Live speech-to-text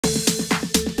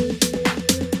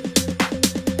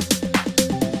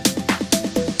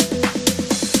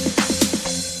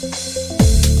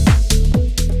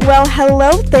Well,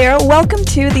 hello there. Welcome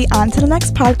to the On to the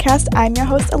Next podcast. I'm your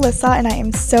host, Alyssa, and I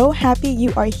am so happy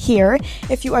you are here.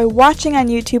 If you are watching on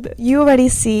YouTube, you already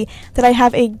see that I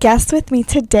have a guest with me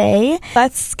today.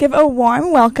 Let's give a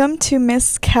warm welcome to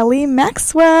Miss Kelly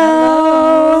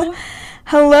Maxwell.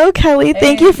 Hello, Kelly. Hey.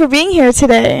 Thank you for being here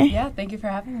today. Yeah, thank you for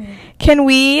having me. Can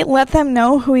we let them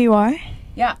know who you are?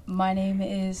 Yeah, my name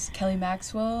is Kelly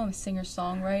Maxwell. I'm a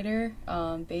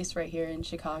singer-songwriter based right here in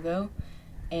Chicago.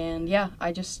 And yeah,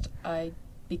 I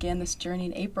began this journey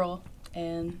in April,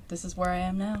 and this is where I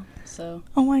am now. So.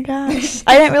 Oh my gosh,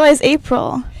 I didn't realize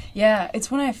April. Yeah,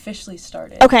 it's when I officially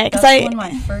started. Okay, that's when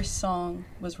my first song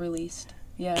was released.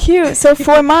 Yeah. Cute. So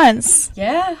 4 months.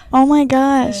 Yeah. Oh my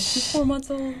gosh. Yeah, she's 4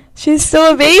 months old. She's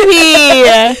still a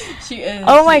baby. She is.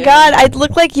 Oh my God, it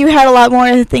looked like you had a lot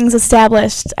more things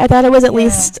established. I thought it was at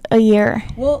least a year.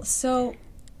 Well, so.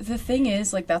 The thing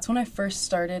is, that's when I first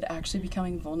started actually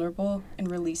becoming vulnerable and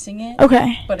releasing it.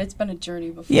 Okay. But it's been a journey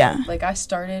before. Yeah. I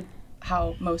started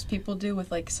how most people do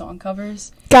with, song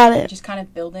covers. Got it. Just kind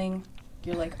of building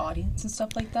your, audience and stuff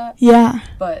like that. Yeah.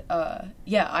 But, I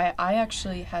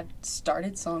actually had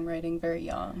started songwriting very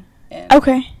young. And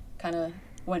kind of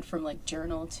went from,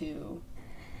 journal to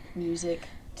music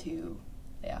to,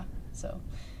 So,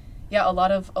 yeah, a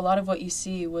lot of what you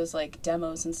see was,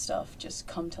 demos and stuff just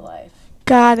come to life.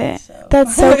 Got it. So.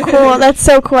 That's so cool. That's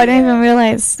so cool. I didn't even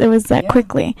realize it was that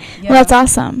quickly. Yeah. Well, that's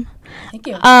awesome. Thank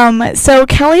you. So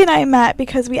Kelly and I met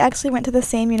because we actually went to the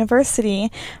same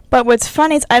university. But what's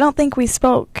funny is I don't think we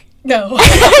spoke. No.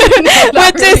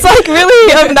 Which is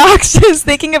really obnoxious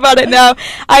thinking about it now.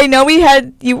 I know we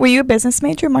had were you a business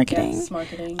major, marketing? Yes,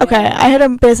 marketing. Okay, yeah. I had a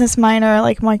business minor,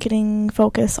 marketing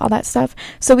focus, all that stuff.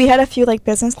 So we had a few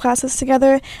business classes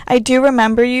together. I do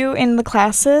remember you in the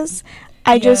classes.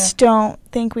 I just don't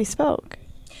think we spoke.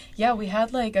 Yeah, we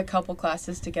had a couple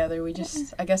classes together. We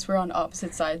just, I guess we're on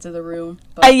opposite sides of the room.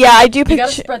 But I do picture. You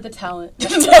gotta spread the talent.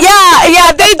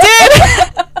 yeah, they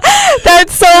did.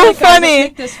 That's so funny. To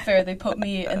make this fair, they put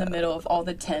me in the middle of all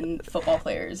the 10 football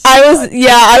players.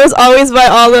 I was always by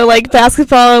all the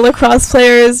basketball or lacrosse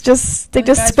players. They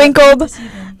just sprinkled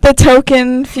the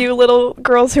token few little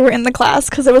girls who were in the class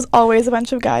because there was always a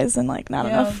bunch of guys and not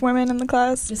enough women in the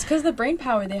class. Just because the brain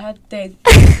power they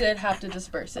did have to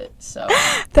disperse it. So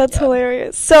that's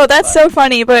hilarious. So that's so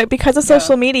funny, but because of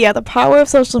social media, the power of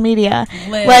social media,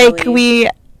 literally.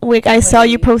 I saw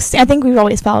you posting. I think we've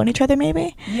always followed each other,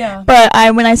 maybe. Yeah. But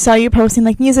when I saw you posting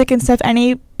music and stuff,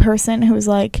 any person who's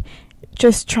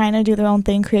just trying to do their own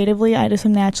thing creatively, I just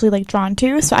am naturally drawn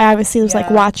to. So I obviously was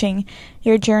watching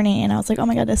your journey, and I was like, oh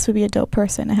my God, this would be a dope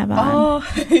person to have on. Oh,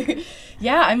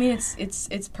 yeah. I mean,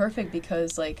 it's perfect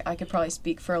because I could probably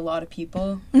speak for a lot of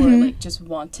people who are just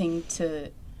wanting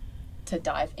to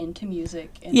dive into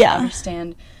music and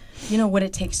understand. What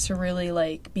it takes to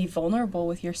really, be vulnerable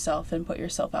with yourself and put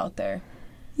yourself out there.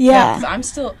 Yeah.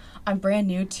 Because I'm brand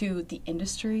new to the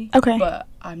industry. Okay. But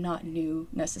I'm not new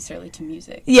necessarily to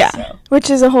music. Yeah. So.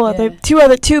 Which is a whole other,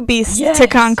 two beasts to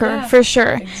conquer, for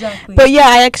sure. Exactly. But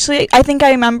yeah, I think I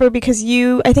remember because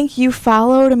I think you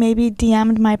followed or maybe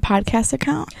DM'd my podcast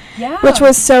account. Yeah. Which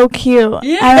was so cute.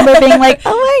 Yeah. I remember being oh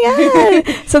my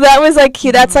God. So that was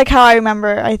cute. That's how I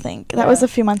remember, I think. That was a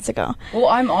few months ago. Well,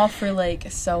 I'm all for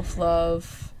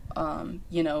self-love.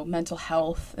 Mental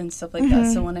health and stuff like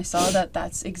that. So when I saw that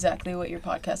that's exactly what your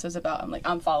podcast was about,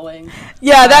 I'm following.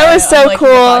 Yeah, that was so cool.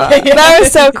 That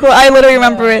was so cool. I literally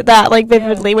remember that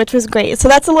vividly, which was great. So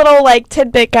that's a little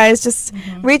tidbit, guys. Just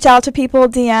reach out to people,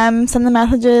 DM, send them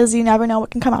messages. You never know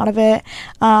what can come out of it,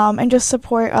 and just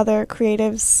support other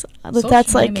creatives.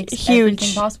 That's huge.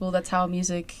 Everything possible. That's how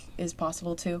music is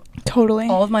possible too. Totally.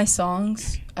 All of my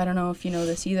songs. I don't know if you know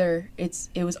this either.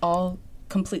 It was all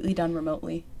completely done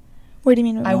remotely. What do you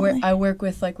mean remotely? I work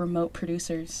with remote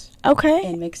producers. Okay.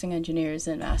 And mixing engineers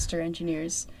and master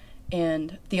engineers.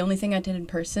 And the only thing I did in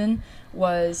person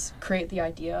was create the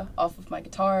idea off of my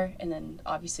guitar and then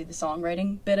obviously the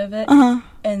songwriting bit of it. Uh-huh.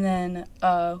 And then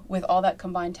with all that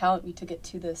combined talent, we took it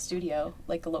to the studio,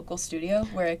 a local studio,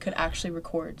 where I could actually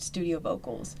record studio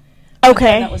vocals.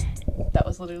 Okay. That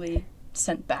was literally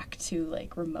sent back to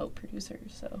remote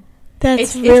producers. So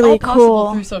That's really it's all cool.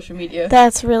 possible through social media.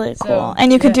 That's really cool.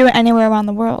 And you could do it anywhere around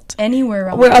the world. Anywhere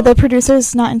around the world. world. Were other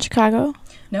producers not in Chicago?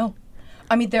 No.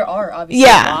 I mean, there are obviously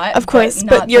a lot, of course,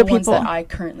 but your the ones people that I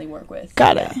currently work with.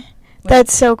 Got it.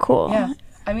 That's so cool. Yeah.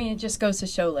 I mean, it just goes to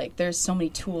show, there's so many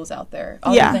tools out there,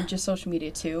 other than just social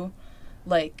media, too.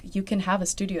 You can have a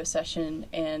studio session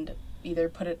and either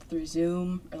put it through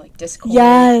Zoom or, Discord.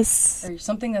 Yes. Or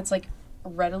something that's,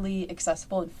 readily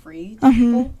accessible and free to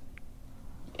people.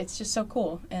 it's just so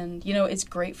cool. And, you know, it's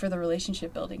great for the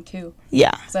relationship building, too.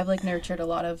 Yeah. Because I've, like, nurtured a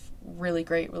lot of really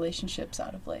great relationships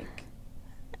out of, like,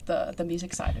 the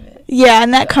music side of it. Yeah,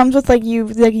 and that comes with, like, you,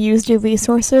 like, used your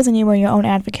resources and you were your own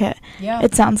advocate. Yeah.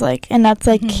 It sounds like. And that's,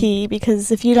 like, key,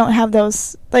 because if you don't have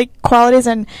those, like, qualities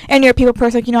and you're a people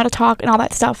person, like, you know how to talk and all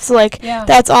that stuff. So, like,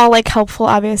 that's all, like, helpful,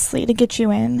 obviously, to get you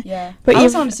in. Yeah. But I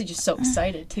was honestly just so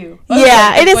excited, too.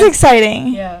 Yeah, it is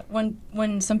exciting. Yeah.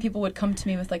 When some people would come to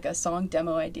me with, like, a song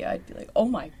demo idea, I'd be like, oh,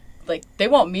 my, like, they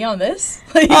want me on this?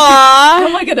 Like, how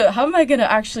am I gonna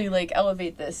actually, like,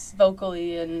 elevate this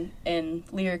vocally and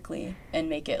lyrically and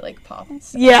make it, like, pop and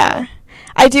stuff? Yeah.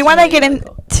 I do want to get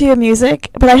into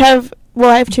music, but I have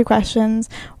 2 questions.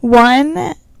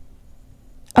 One,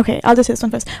 okay, I'll just do this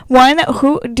one first. One,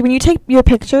 when you take your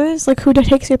pictures, like, who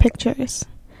takes your pictures?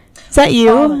 Is that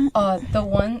you? The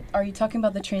one, are you talking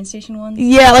about the train station ones?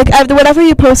 Yeah, like, whatever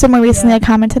you posted more recently, I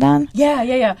commented on.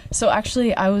 Yeah. So,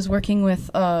 actually, I was working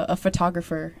with a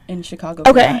photographer in Chicago.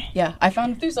 Okay. Yeah, I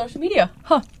found him through social media.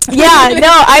 Huh. Yeah,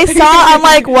 no, I saw, I'm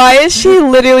like, why is she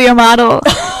literally a model?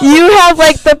 You have,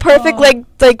 like, the perfect,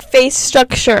 like, face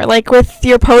structure, like, with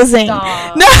your posing.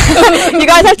 Stop. No, you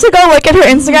guys have to go look at her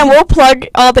Instagram. We'll plug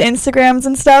all the Instagrams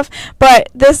and stuff, but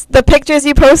the pictures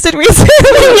you posted recently,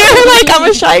 you're like, I'm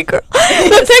a shy girl.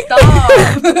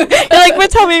 Stop. You're like, but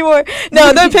tell me more.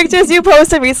 No, the pictures you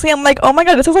posted recently, I'm like, oh my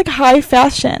god, this is like high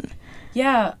fashion.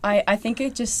 Yeah, I think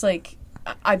it just, like,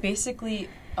 I basically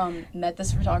met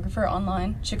this photographer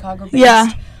online, Chicago based. Yeah.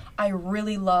 I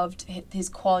really loved his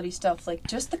quality stuff, like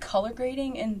just the color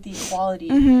grading and the quality.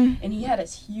 And he had a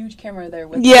huge camera there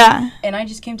with him. And I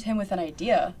just came to him with an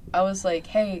idea. I was like,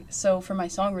 hey, so for my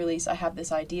song release, I have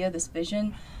this idea, this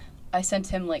vision. I sent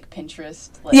him, like,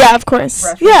 Pinterest, like, of course,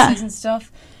 references and stuff.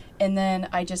 And then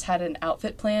I just had an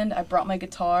outfit planned. I brought my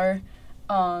guitar,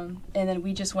 and then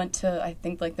we just went to, I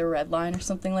think, like, the Red Line or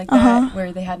something like that,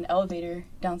 where they had an elevator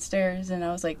downstairs. And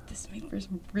I was like, this makes for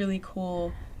some really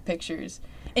cool pictures.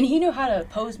 And he knew how to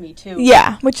pose me, too.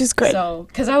 Yeah, which is good. So,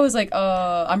 because I was like,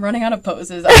 I'm running out of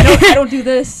poses. I don't do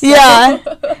this. Yeah.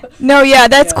 No, yeah,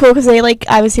 that's cool, because they, like,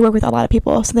 obviously work with a lot of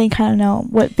people, so they kind of know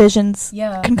what visions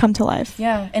can come to life.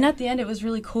 Yeah, and at the end, it was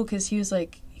really cool, because he was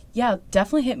like, yeah,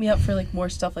 definitely hit me up for, like, more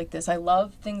stuff like this. I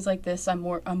love things like this. I'm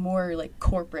more like,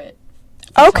 corporate.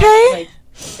 Okay. Like,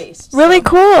 based. Really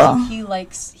cool. So he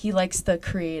likes the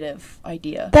creative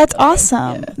idea. That's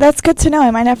awesome. Yeah. That's good to know.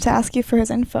 I might have to ask you for his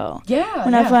info. Yeah.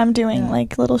 Whenever I'm doing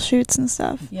like little shoots and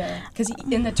stuff. Yeah. Because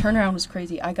in the turnaround was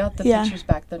crazy. I got the pictures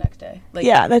back the next day. Like,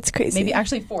 yeah, that's crazy. Maybe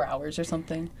actually 4 hours or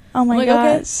something. Oh my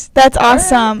gosh. Okay. That's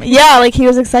awesome. Right. Yeah, like he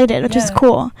was excited, which is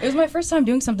cool. It was my first time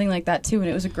doing something like that too, and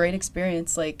it was a great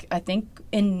experience. Like, I think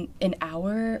in an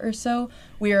hour or so,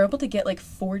 we were able to get like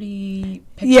 40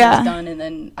 pictures done, and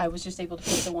then I was just able to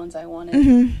pick the ones I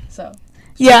wanted. So.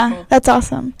 Cool. That's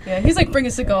awesome. Yeah, he's like, bring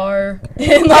a cigar.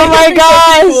 And, like, oh my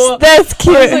gosh, cool. That's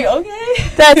cute. I was like,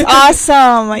 okay. That's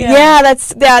awesome.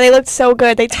 They looked so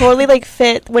good. They totally like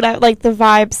fit what like the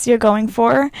vibes you're going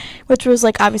for, which was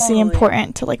like obviously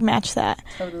important to like match that.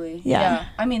 Totally. Yeah.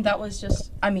 I mean, that was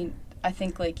just. I mean, I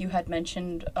think like you had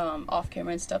mentioned off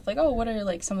camera and stuff like, oh, what are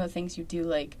like some of the things you do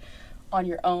like on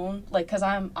your own, like, because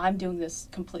I'm doing this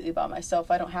completely by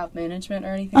myself. I don't have management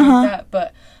or anything like that,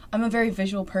 but I'm a very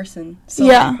visual person, so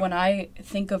like, when I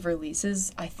think of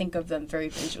releases, I think of them very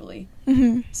visually.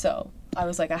 So I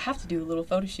was like, I have to do a little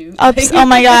photo shoot. Oh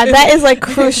my god, that is like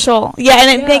crucial. Yeah,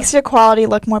 and it makes your quality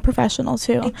look more professional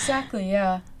too. Exactly.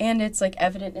 Yeah, and it's like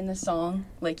evident in the song,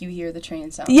 like you hear the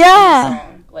train sound. Yeah, in the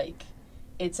song. Like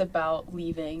it's about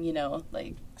leaving, you know,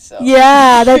 like. So.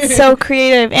 Yeah, that's so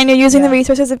creative, and you're using the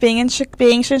resources of being in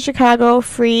Chicago,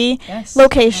 free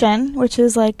location, which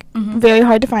is like very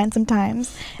hard to find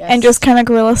sometimes, and just kind of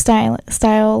guerrilla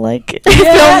style like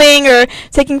filming or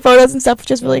taking photos and stuff, which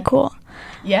is really cool.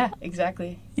 Yeah,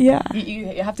 exactly. Yeah,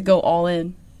 you have to go all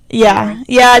in. Yeah,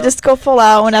 just go full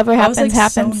out. Whenever happens. I was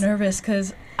like so nervous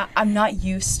because I'm not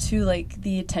used to like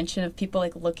the attention of people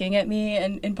like looking at me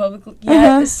and in public.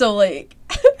 So like.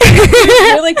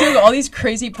 They're like doing all these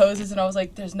crazy poses, and I was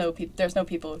like, "There's no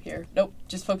people here. Nope,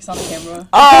 just focus on the camera."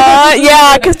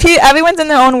 Yeah, because everyone's in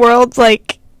their own world.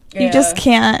 Like, you just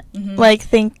can't like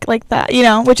think like that, you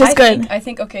know, which is good. I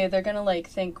think okay, they're gonna like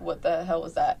think, "What the hell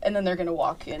was that?" And then they're gonna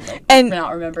walk in like and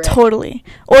not remember. Totally,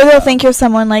 or they'll think you're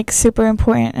someone like super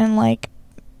important and like.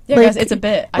 Yeah, like, guys, it's a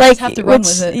bit. I just have to run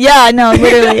with it. Yeah, no,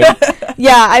 literally.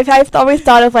 Yeah, I've always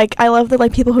thought of, like, I love the,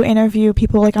 like, people who interview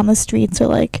people, like, on the streets or,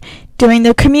 like, doing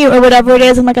their commute or whatever it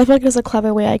is. I'm like, I feel like there's a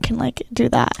clever way I can, like, do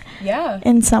that. Yeah.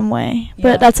 In some way. Yeah.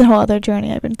 But that's a whole other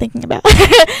journey I've been thinking about,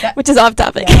 which is off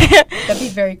topic. Yeah, that'd be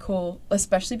very cool,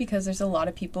 especially because there's a lot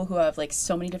of people who have, like,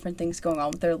 so many different things going on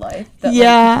with their life that, like, you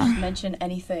can just mention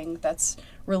anything that's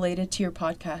related to your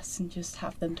podcast and just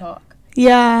have them talk.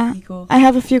 Yeah. Cool. I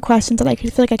have a few questions that I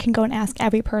feel like I can go and ask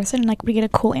every person and, like, we get a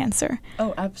cool answer.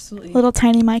 Oh, absolutely. Little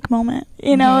tiny mic moment,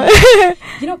 you know?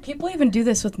 You know, people even do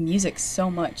this with music so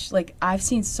much. Like, I've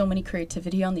seen so many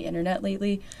creativity on the internet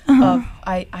lately.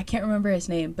 I can't remember his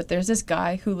name, but there's this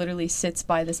guy who literally sits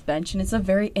by this bench, and it's a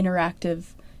very interactive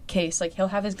case. Like, he'll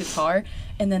have his guitar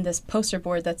and then this poster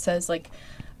board that says, like,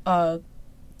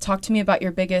 talk to me about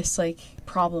your biggest, like,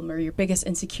 problem or your biggest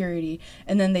insecurity,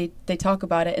 and then they talk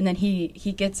about it, and then he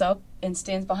gets up and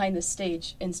stands behind the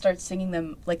stage and starts singing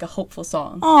them, like, a hopeful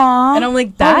song. Aww. And I'm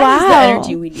like, that is the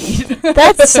energy we need.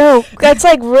 That's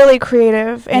like really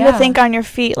creative, and to think on your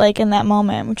feet, like, in that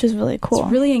moment, which is really cool.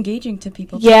 It's really engaging to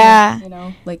people too, you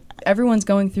know, like, everyone's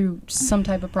going through some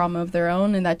type of problem of their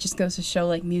own, and that just goes to show,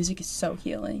 like, music is so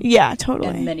healing. Yeah,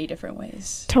 totally. In many different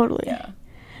ways. Totally. Yeah.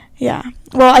 Yeah.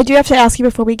 Well, I do have to ask you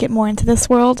before we get more into this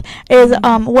world, is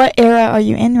what era are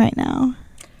you in right now?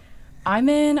 I'm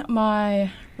in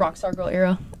my rockstar girl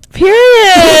era. Period.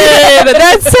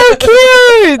 That's so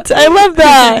cute. I love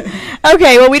that.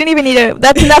 Okay, well, we didn't even need to.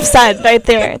 That's enough said right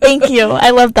there. Thank you. I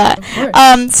love that. Of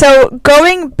course. So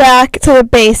going back to the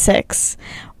basics,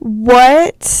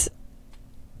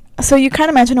 so you kind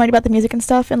of mentioned already about the music and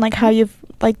stuff and, like, how you've,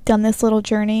 like, done this little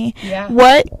journey. Yeah.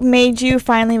 What made you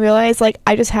finally realize, like,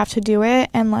 I just have to do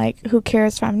it, and, like, who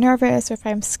cares if I'm nervous or if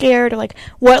I'm scared, or, like,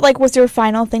 what, like, was your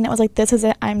final thing that was like, this is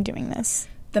it, I'm doing this?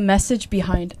 The message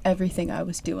behind everything I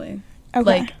was doing.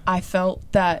 Okay. Like, I felt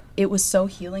that it was so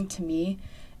healing to me,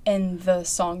 and the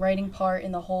songwriting part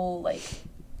and the whole, like,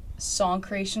 song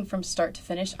creation from start to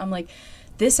finish, I'm like,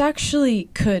 this actually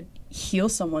could heal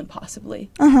someone possibly.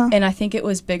 And I think it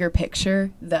was bigger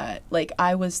picture that, like,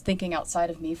 I was thinking outside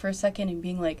of me for a second and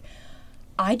being like,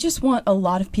 I just want a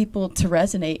lot of people to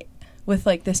resonate with,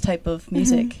 like, this type of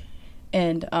music.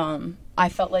 And I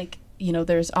felt like, you know,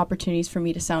 there's opportunities for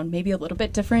me to sound maybe a little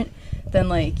bit different than,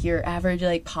 like, your average,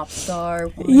 like, pop star.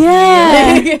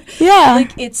 Yeah. Yeah.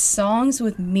 Like, it's songs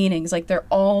with meanings. Like, they're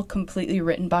all completely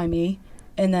written by me.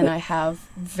 And then I have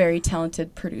very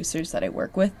talented producers that I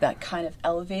work with that kind of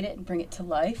elevate it and bring it to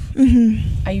life.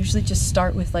 I usually just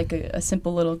start with, like, a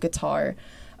simple little guitar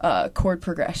chord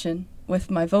progression with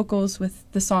my vocals, with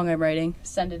the song I'm writing,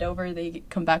 send it over, they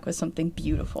come back with something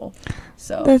beautiful.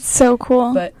 So that's so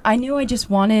cool. But I knew I just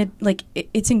wanted, like,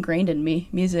 it's ingrained in me,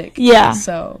 music. Yeah.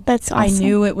 So that's awesome. I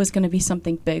knew it was going to be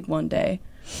something big one day.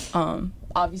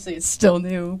 Obviously it's still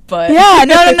new, but yeah,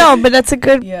 no, but that's a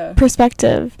good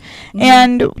perspective. Mm-hmm.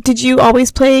 And did you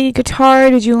always play guitar?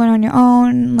 Did you learn on your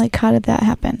own? Like, how did that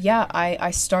happen? Yeah,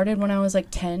 I started when I was, like,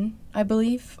 10, I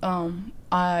believe.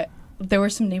 There were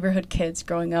some neighborhood kids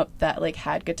growing up that, like,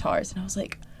 had guitars, and I was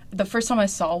like, the first time I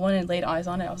saw one and laid eyes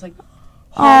on it, I was like,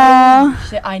 holy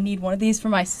shit, I need one of these for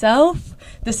myself.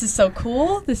 This is so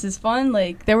cool. This is fun.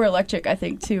 Like, they were electric, I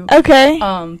think, too. Okay.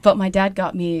 But my dad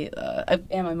got me,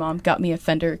 and my mom got me a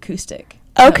Fender acoustic.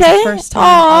 Okay. The first time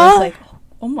I was like,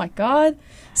 oh my God.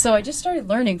 So I just started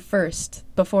learning first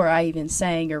before I even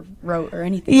sang or wrote or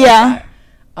anything like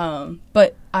that.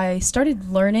 But I started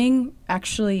learning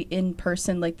actually in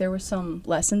person. Like, there were some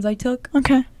lessons I took.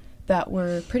 Okay. That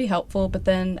were pretty helpful, but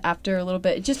then after a little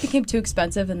bit, it just became too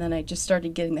expensive, and then I just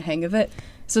started getting the hang of it.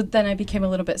 So then I became a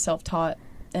little bit self-taught,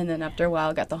 and then after a while,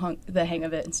 I got the hang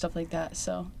of it and stuff like that.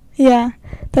 So yeah,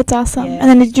 that's awesome. Yeah. And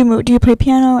then did you move? Do you play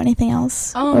piano or anything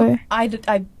else?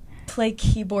 I play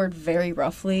keyboard very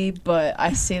roughly, but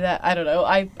I say that, I don't know,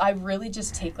 I really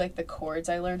just take, like, the chords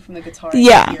I learned from the guitar and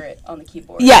hear it on the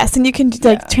keyboard. Yes, and you can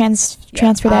like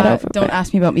transfer that over. Don't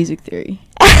ask me about music theory.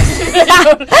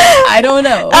 I don't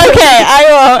know. Okay, I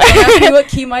won't. Don't ask me what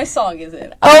key my song is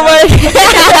in. Oh my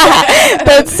God.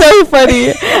 That's so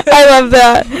funny. I love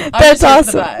that. That's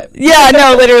awesome. Yeah,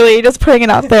 no, literally, just putting it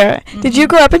out there. Did you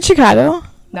grow up in Chicago?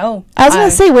 No. I was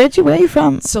gonna say, where are you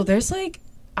from? So there's, like,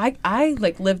 I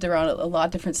like lived around a lot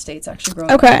of different states actually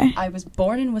growing up. I was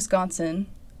born in Wisconsin,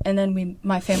 and then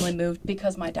my family moved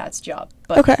because my dad's job.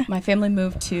 But my family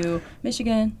moved to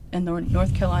Michigan and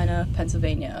North Carolina,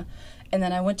 Pennsylvania, and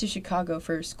then I went to Chicago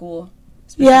for school.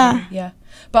 Yeah.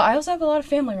 But I also have a lot of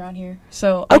family around here,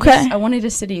 so I wanted a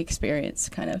city experience,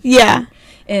 kind of. Yeah.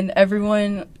 And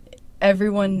everyone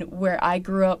where I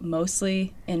grew up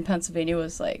mostly in Pennsylvania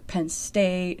was, like, Penn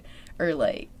State or,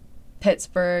 like,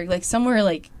 Pittsburgh, like, somewhere,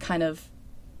 like, kind of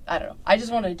I don't know. I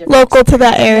just wanted a different local to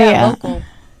that area. Yeah, local.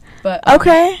 But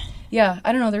okay. Yeah,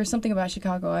 I don't know. There was something about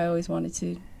Chicago I always wanted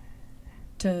to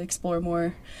explore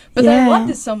more. But then I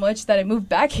loved it so much that I moved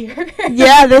back here.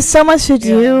 Yeah, there's so much to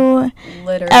do.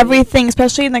 Literally. Everything,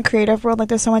 especially in the creative world, like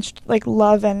there's so much like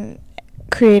love and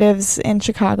creatives in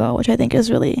Chicago, which I think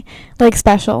is really like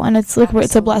special, and it's like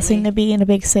it's a blessing to be in a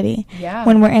big city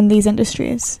when we're in these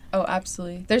industries. Oh,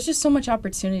 absolutely. There's just so much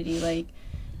opportunity, like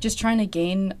just trying to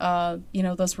gain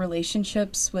those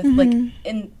relationships with like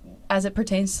in as it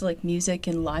pertains to like music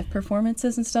and live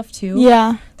performances and stuff too.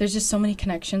 Yeah, there's just so many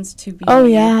connections to be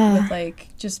with like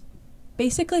just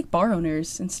basic like bar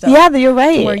owners and stuff. Yeah, you're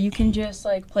right. Where you can just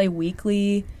like play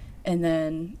weekly and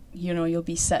then you'll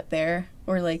be set there.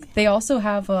 Or like they also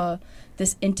have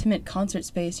this intimate concert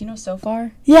space, So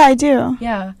Far? Yeah, I do.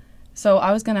 Yeah. So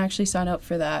I was gonna actually sign up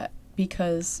for that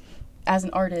because as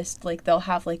an artist, like they'll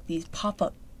have like these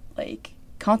pop-up like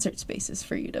concert spaces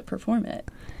for you to perform at.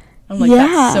 I'm like,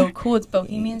 that's so cool. It's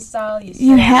bohemian style.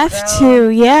 You have to,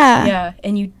 yeah. Yeah,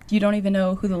 and you don't even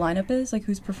know who the lineup is, like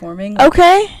who's performing. Like,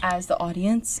 okay. As the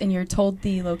audience, and you're told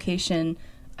the location.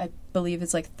 I believe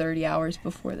it's like 30 hours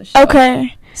before the show.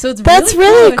 Okay. So that's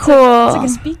really cool. It's like a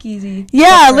speakeasy.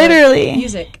 Yeah, literally.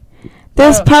 Music.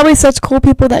 There's probably such cool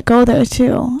people that go there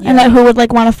too, and that who would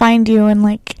like want to find you and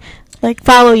like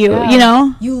follow you.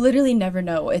 You literally never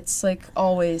know. It's like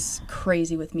always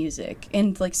crazy with music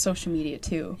and like social media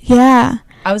too. Yeah.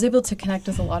 I was able to connect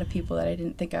with a lot of people that I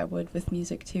didn't think I would with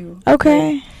music too.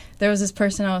 Okay. Like, there was this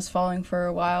person I was following for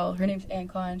a while. Her name's Anne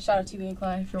Klein. Shout out to you, Anne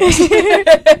Klein, if you're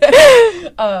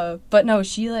watching. But no,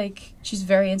 she's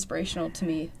very inspirational to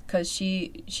me because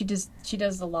she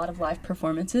does a lot of live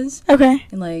performances. Okay.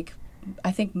 And like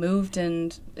I think moved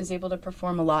and is able to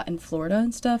perform a lot in Florida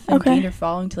and stuff. And gained her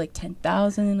following to like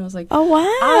 10,000. And I was like, oh wow,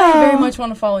 I very much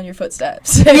want to follow in your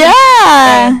footsteps.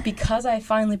 Yeah. And because I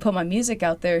finally put my music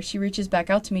out there, she reaches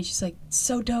back out to me. She's like,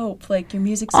 so dope. Like your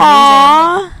music's amazing.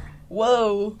 Aww.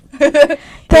 Whoa.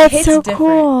 That's so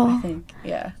cool. I think.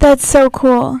 Yeah. That's so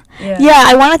cool. Yeah. Yeah,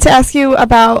 I wanted to ask you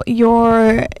about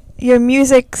your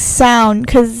music sound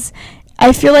because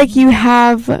I feel like you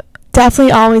have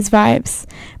definitely always vibes.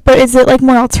 But is it like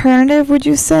more alternative, would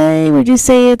you say? Would you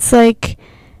say it's like,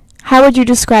 how would you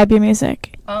describe your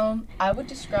music? I would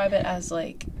describe it as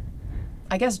like,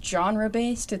 I guess genre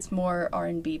based. It's more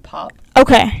R&B pop.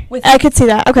 Okay. I could see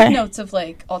that. Okay. With notes of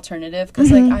like alternative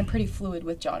because like I'm pretty fluid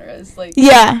with genres. Like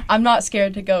I'm not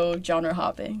scared to go genre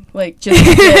hopping. Like just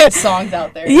get songs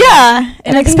out there. Yeah.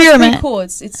 And I experiment. Think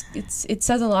that's pretty cool. It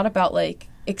says a lot about like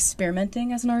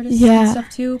experimenting as an artist and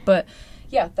stuff too. But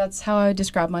yeah, that's how I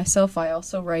describe myself. I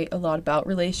also write a lot about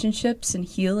relationships and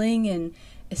healing and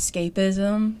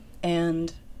escapism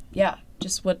and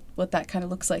just what that kind of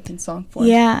looks like in song form.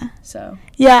 Yeah. So.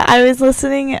 Yeah, I was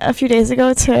listening a few days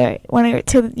ago to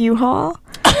U-Haul.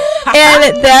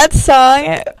 And that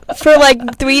song, for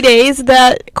like 3 days,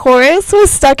 that chorus was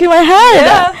stuck in my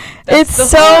head.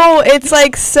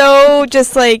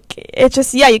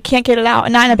 Yeah, you can't get it out,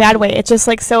 and not in a bad way. It's just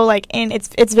like so like, and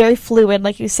it's very fluid,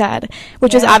 like you said,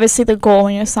 which is obviously the goal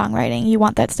when you're songwriting. You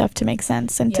want that stuff to make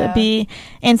sense and to be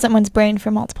in someone's brain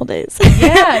for multiple days.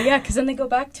 Yeah, because then they go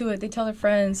back to it. They tell their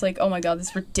friends like, "Oh my God,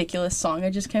 this ridiculous song I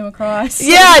just came across."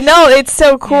 Yeah, no, it's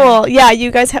so cool. Yeah,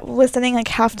 you guys listening like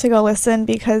have to go listen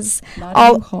because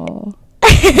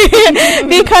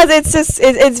because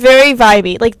it's very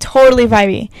vibey, like totally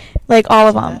vibey, like all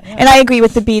of them. And I agree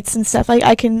with the beats and stuff. Like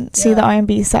I can see the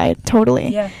R&B side totally.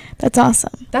 Yeah, that's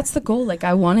awesome. That's the goal. Like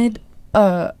I wanted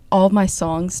all of my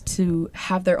songs to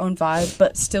have their own vibe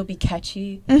but still be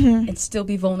catchy and still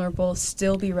be vulnerable,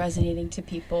 still be resonating to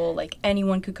people. Like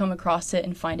anyone could come across it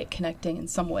and find it connecting in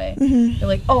some way. They're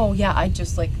like, oh yeah, I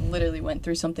just like literally went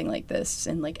through something like this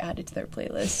and like added to their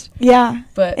playlist. Yeah,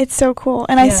 but it's so cool.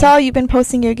 And I saw you've been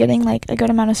posting, you're getting like a good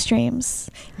amount of streams.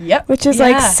 Yep. Which is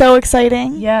like so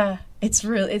exciting. Yeah, it's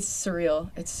surreal.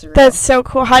 That's so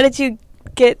cool. How did you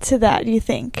get to that, do you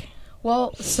think?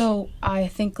 Well, so I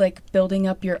think like building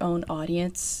up your own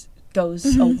audience goes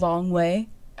a long way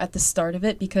at the start of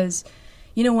it because,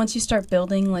 once you start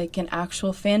building like an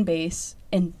actual fan base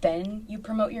and then you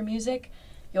promote your music,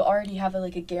 you'll already have a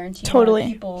guaranteed amount of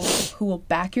people who will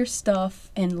back your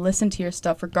stuff and listen to your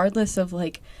stuff regardless of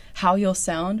like how you'll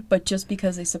sound, but just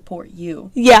because they support you.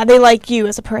 Yeah, they like you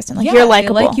as a person. Like you're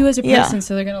likable. They like you as a person,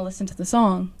 so they're going to listen to the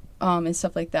song. And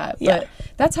stuff like that. Yeah. But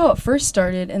that's how it first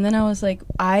started. And then I was like,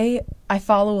 I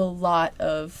follow a lot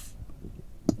of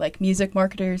like music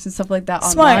marketers and stuff like that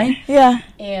online. Yeah.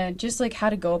 And just like how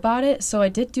to go about it. So I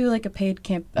did do like a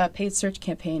paid search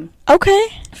campaign. Okay.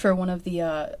 For one of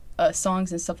the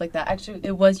songs and stuff like that. Actually,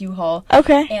 it was U-Haul.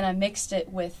 Okay. And I mixed it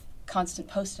with constant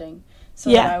posting. So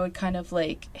that I would kind of,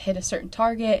 like, hit a certain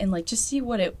target and, like, just see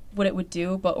what it would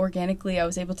do. But organically, I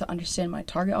was able to understand my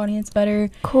target audience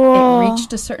better. Cool. It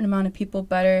reached a certain amount of people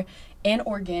better. And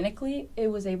organically, it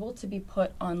was able to be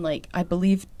put on, like, I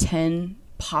believe 10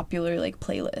 popular, like,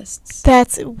 playlists.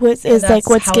 That's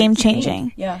what's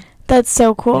game-changing. Yeah. That's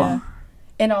so cool. Yeah.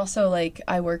 And also, like,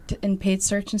 I worked in paid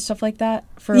search and stuff like that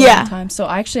for a long time. So,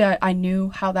 I knew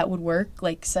how that would work,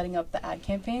 like, setting up the ad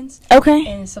campaigns. Okay.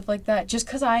 And stuff like that, just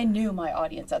because I knew my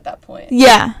audience at that point.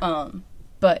 Yeah.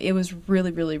 But it was really,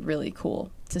 really, really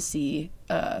cool to see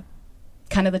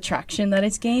kind of the traction that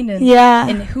it's gained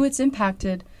and who it's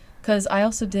impacted. Because I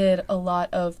also did a lot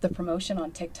of the promotion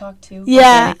on TikTok, too.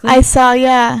 Yeah, I saw,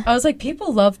 I was like,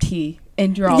 people love tea.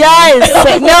 And drama.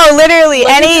 Yes. No, literally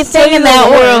anything in that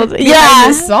world. Yeah.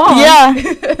 This song.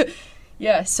 Yeah.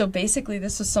 Yeah. So basically,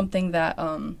 this was something that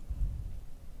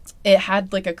it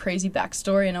had like a crazy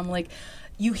backstory, and I'm like,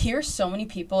 you hear so many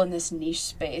people in this niche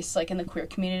space, like in the queer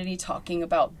community, talking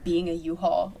about being a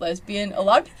U-Haul lesbian. A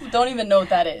lot of people don't even know what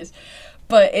that is,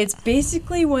 but it's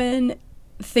basically when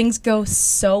things go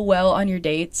so well on your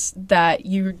dates that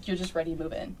you're just ready to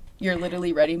move in. You're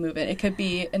literally ready to move in. It could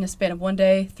be in a span of 1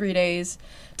 day, 3 days,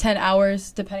 10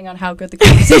 hours, depending on how good the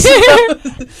conversation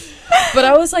goes. But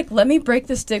I was like, let me break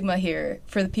the stigma here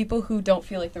for the people who don't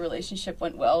feel like the relationship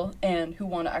went well and who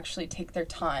want to actually take their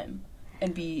time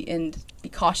and be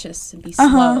cautious and be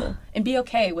slow and be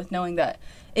okay with knowing that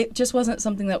it just wasn't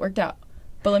something that worked out.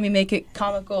 But let me make it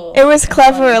comical. It was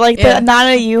clever. Funny. Like, the not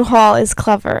a U-Haul is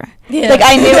clever. Yeah. Like,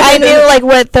 I knew, like,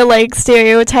 what the, like,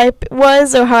 stereotype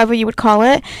was, or however you would call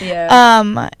it.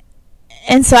 Yeah.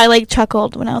 And so I, like,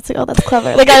 chuckled when I was like, oh, that's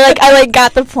clever. Like, I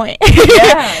got the point.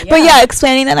 Yeah. But, yeah,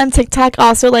 explaining that on TikTok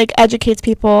also, like, educates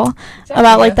people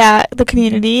about, like, the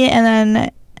community. And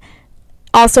then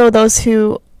also those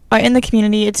who are in the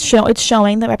community, it's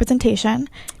showing the representation,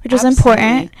 which is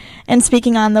important, and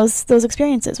speaking on those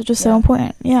experiences, which is so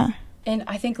important. Yeah. And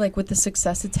I think, like, with the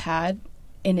success it's had,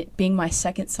 and it being my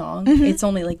second song, it's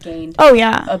only, like, gained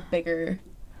a bigger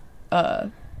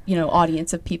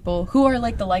audience of people who are,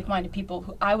 like, the like-minded people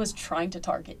who I was trying to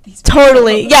target. These people.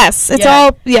 Totally. Yes. It's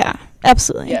all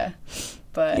absolutely. Yeah.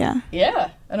 But I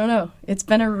don't know. It's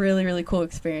been a really, really cool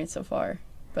experience so far.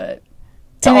 But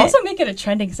to also make it a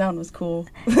trending sound was cool.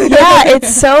 Yeah,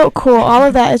 it's so cool. All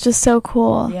of that is just so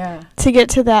cool. Yeah. To get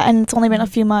to that, and it's only been a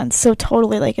few months, so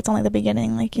totally, like, it's only the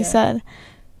beginning, like you said.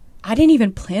 I didn't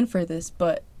even plan for this,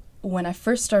 but when I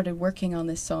first started working on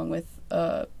this song with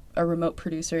a remote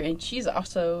producer, and she's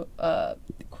also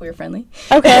queer friendly.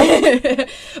 Okay.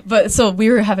 But so we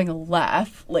were having a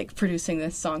laugh, like, producing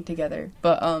this song together.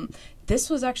 But this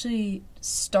was actually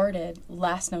started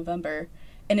last November.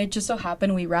 And it just so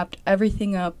happened we wrapped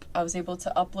everything up. I was able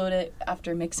to upload it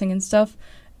after mixing and stuff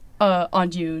in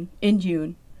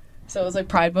June. So it was like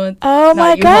Pride Month. Oh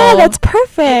my God, that's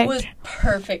perfect. It was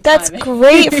perfect. That's timing.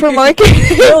 great for marketing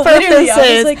purposes.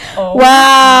 I was like, oh.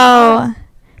 Wow.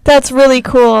 That's really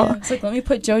cool. Yeah, it's like, let me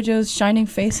put JoJo's shining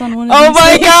face on one of these. Oh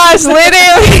my things. gosh,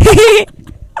 literally.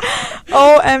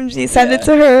 OMG, send it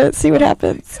to her, see what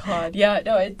happens. God, yeah,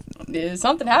 no,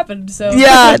 something happened, so.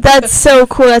 Yeah, that's so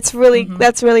cool. That's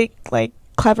really, like,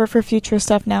 clever for future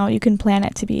stuff now. You can plan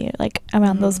it to be, like,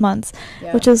 around those months,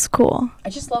 which is cool. I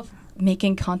just love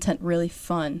making content really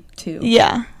fun, too.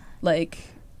 Yeah. Like,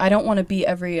 I don't want to be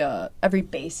every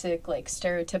basic, like,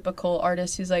 stereotypical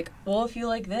artist who's like, well, if you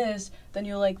like this, then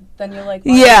you'll like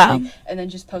yeah, and then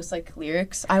just post, like,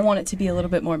 lyrics. I want it to be a little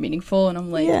bit more meaningful, and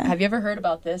I'm like, have you ever heard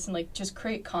about this? And, like, just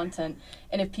create content,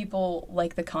 and if people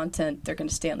like the content, they're going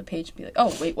to stay on the page and be like,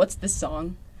 oh, wait, what's this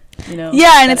song? You know?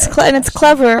 Yeah, and it's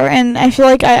clever, and I feel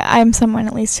like I'm someone,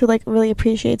 at least, who, like, really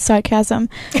appreciates sarcasm.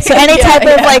 So any type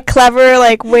of, like, clever,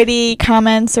 like, witty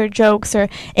comments or jokes or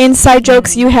inside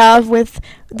jokes you have with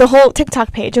the whole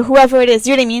TikTok page or whoever it is,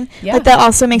 you know what I mean? Yeah. Like, that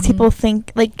also makes people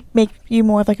think, like, make you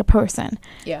more of, like, a person.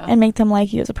 Yeah. And make them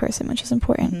like you as a person, which is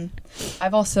important.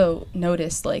 I've also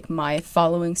noticed, like, my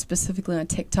following specifically on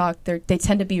TikTok, they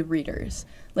tend to be readers.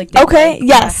 Like, they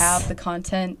have the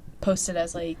content posted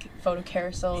as, like, photo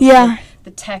carousels,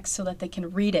 the text, so that they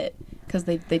can read it because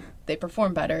they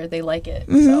perform better, they like it.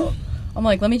 So I'm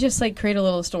like, let me just, like, create a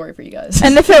little story for you guys.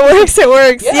 And if it works, it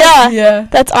works. Yeah.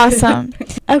 That's awesome.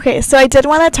 Okay, so I did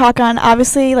want to talk on,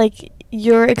 obviously, like,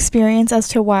 your experience as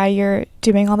to why you're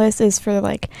doing all this is for,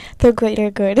 like, the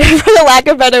greater good, for the lack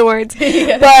of better words.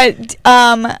 But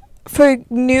for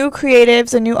new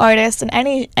creatives or new artists in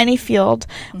any field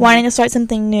wanting to start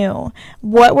something new,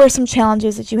 what were some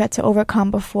challenges that you had to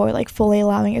overcome before, like, fully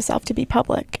allowing yourself to be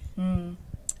public?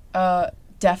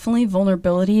 Definitely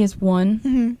vulnerability is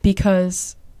one,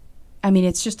 because I mean,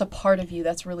 it's just a part of you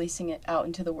that's releasing it out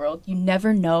into the world. You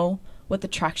never know what the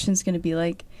traction's going to be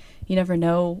like. You never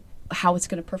know how it's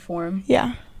going to perform.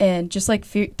 Yeah. And just like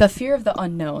the fear of the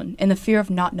unknown and the fear of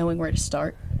not knowing where to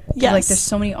start. Yes. Like, there's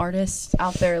so many artists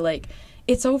out there, like,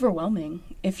 it's overwhelming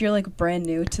if you're like brand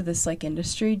new to this like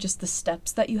industry, just the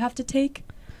steps that you have to take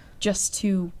just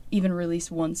to even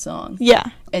release one song. Yeah.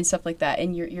 And stuff like that.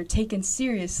 And you're taken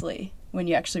seriously when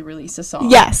you actually release a song.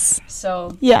 Yes.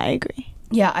 So yeah, I agree.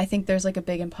 Yeah, I think there's like a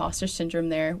big imposter syndrome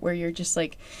there where you're just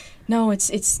like, no,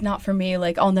 it's not for me,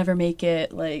 like I'll never make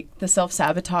it, like the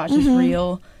self-sabotage is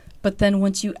real. But then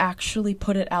once you actually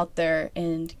put it out there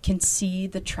and can see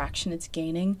the traction it's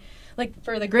gaining, like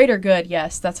for the greater good,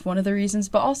 yes, that's one of the reasons.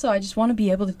 But also I just want to be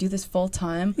able to do this full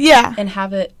time. Yeah. And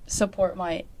have it support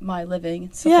my living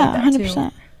and stuff yeah, like that 100%.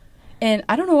 too. And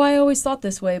I don't know why I always thought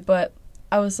this way, but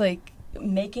I was like,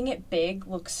 making it big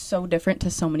looks so different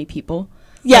to so many people.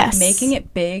 Yes. Like, making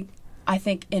it big, I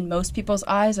think in most people's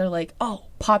eyes are like, oh,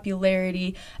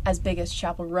 popularity, as big as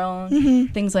Chappell Roan,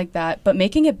 things like that. But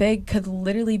making it big could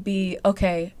literally be,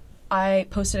 okay, I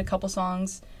posted a couple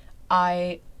songs,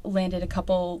 I landed a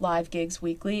couple live gigs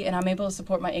weekly, and I'm able to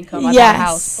support my income at my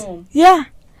house. Boom. Yeah.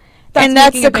 And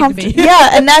that's the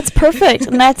yeah, and that's perfect.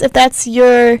 And that's if that's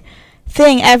your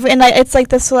thing. It's like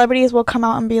the celebrities will come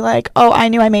out and be like, oh, I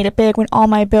knew I made it big when all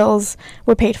my bills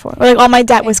were paid for, or like all my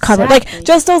debt was covered. Like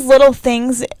just those little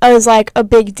things is like a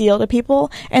big deal to people,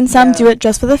 and some do it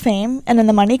just for the fame, and then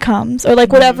the money comes, or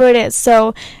like whatever it is.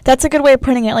 So that's a good way of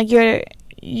putting it. Like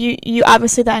you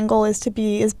obviously the end goal is to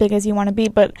be as big as you want to be,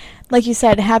 but like you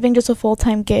said, having just a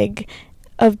full-time gig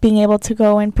of being able to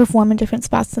go and perform in different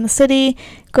spots in the city,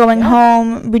 going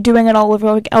home, redoing it all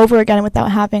over again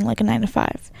without having like a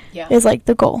 9-to-5 is like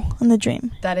the goal and the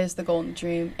dream. That is the goal and the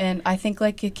dream. And I think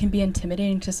like it can be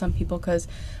intimidating to some people because,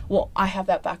 well, I have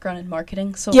that background in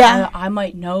marketing, so I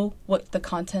might know what the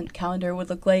content calendar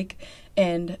would look like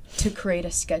and to create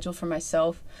a schedule for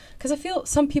myself. Because I feel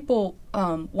some people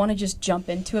want to just jump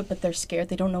into it, but they're scared.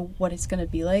 They don't know what it's going to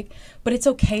be like. But it's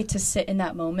okay to sit in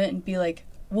that moment and be like,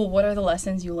 well, what are the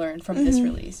lessons you learned from this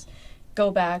release?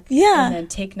 Go back and then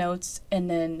take notes and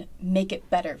then make it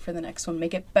better for the next one.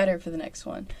 Make it better for the next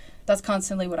one. That's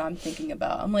constantly what I'm thinking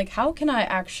about. I'm like, how can I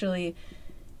actually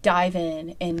dive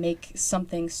in and make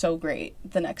something so great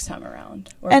the next time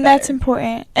around? And that's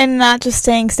important. And not just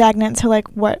staying stagnant to like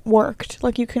what worked.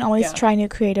 Like you can always try new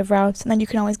creative routes, and then you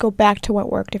can always go back to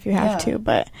what worked if you have to.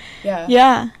 But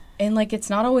and, like, it's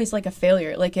not always, like, a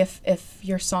failure. Like, if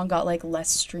your song got, like,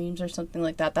 less streams or something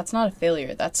like that, that's not a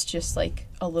failure. That's just, like,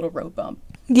 a little road bump.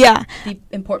 Yeah. The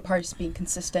important part is being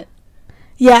consistent.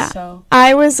 Yeah. So.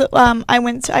 I was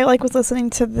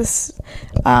listening to this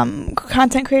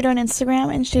content creator on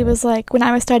Instagram, and she was, like, when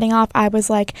I was starting off, I was,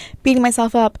 like, beating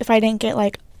myself up if I didn't get,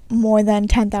 like, more than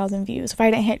 10,000 views, if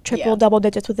I didn't hit double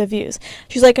digits with the views.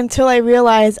 She's like, until I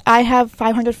realized I have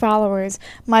 500 followers,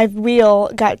 my reel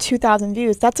got 2,000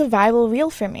 views. That's a viral reel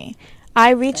for me.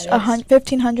 I reached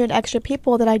 1,500 extra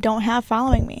people that I don't have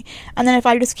following me. And then if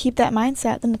I just keep that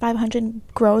mindset, then the 500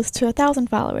 grows to 1,000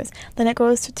 followers. Then it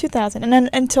grows to 2,000. And then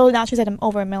until now she's at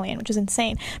over 1 million, which is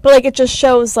insane. But, like, it just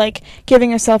shows, like,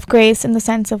 giving yourself grace in the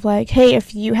sense of, like, hey,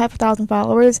 if you have 1,000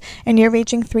 followers and you're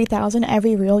reaching 3,000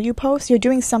 every reel you post, you're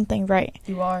doing something right.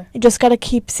 You are. You just got to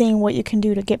keep seeing what you can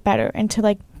do to get better and to,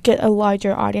 like, get a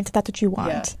larger audience if that's what you want.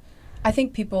 Yeah. I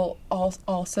think people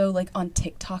also, like, on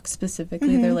TikTok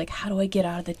specifically, they're like, how do I get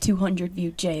out of the 200 view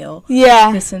jail?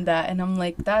 Yeah. This and that. And I'm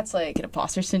like, that's, like, an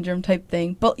imposter syndrome type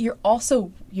thing. But you're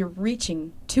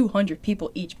reaching 200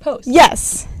 people each post.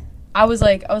 Yes. I was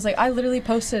like, I literally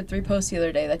posted 3 posts the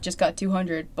other day that just got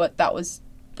 200, but that was,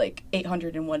 like,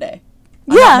 800 in one day.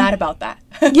 I'm not mad about that.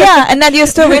 Yeah, and then you're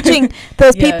still reaching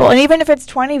those people. And even if it's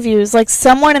 20 views, like,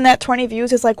 someone in that 20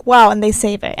 views is like, wow, and they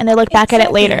save it. And they look back at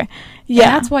it later. Yeah.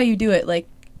 And that's why you do it. Like,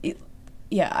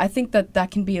 I think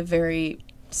that can be a very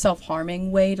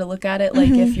self-harming way to look at it.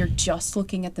 Like, if you're just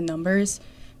looking at the numbers,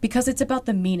 because it's about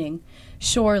the meaning.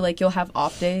 Sure, like, you'll have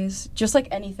off days. Just like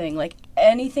anything. Like,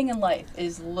 anything in life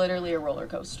is literally a roller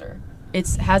coaster. It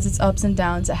has its ups and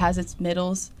downs. It has its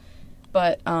middles.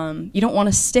 But you don't want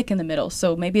to stick in the middle.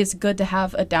 So maybe it's good to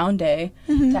have a down day,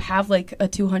 to have, like, a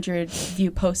 200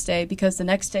 view post day, because the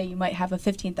next day you might have a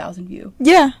 15,000 view.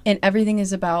 Yeah. And everything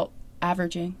is about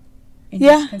averaging and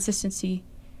just consistency.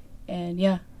 And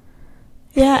Yeah,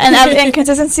 and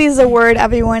consistency is a word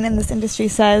everyone in this industry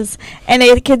says, and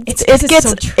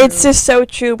it's just so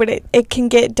true, but it can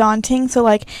get daunting. So,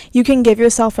 like, you can give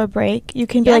yourself a break. You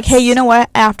can be like, hey, you know what?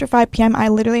 After 5 p.m., I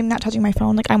literally am not touching my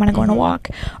phone. Like, I want to go on a walk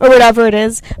or whatever it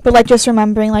is. But, like, just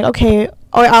remembering, like, okay,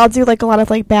 or I'll do, like, a lot of,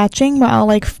 like, batching where I'll,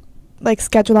 like, like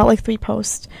schedule out like 3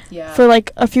 posts Yeah. for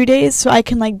like a few days so I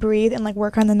can like breathe and like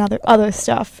work on the other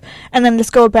stuff, and then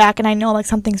just go back and I know like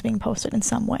something's being posted in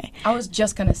some way. I was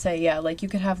just gonna say, yeah, like you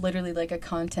could have literally like a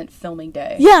content filming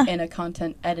day, Yeah, and a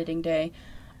content editing day,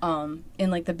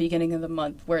 in like the beginning of the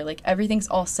month where like everything's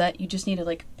all set. You just need to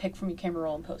like pick from your camera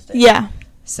roll and post it. Yeah.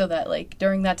 So that like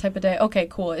during that type of day, okay,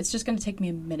 cool. It's just gonna take me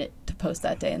a minute to post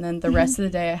that day, and then the rest of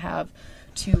the day I have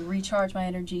to recharge my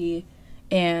energy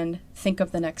and think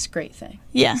of the next great thing.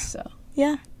 Yeah. So.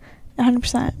 Yeah.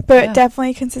 100%. But Yeah.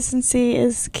 definitely consistency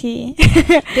is key.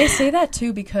 They say that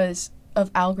too because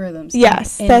of algorithms.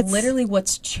 Yes, and that's literally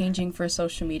what's changing for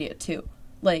social media too.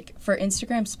 Like for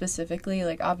Instagram specifically,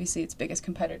 like obviously its biggest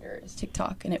competitor is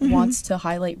TikTok, and it wants to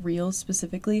highlight reels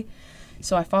specifically.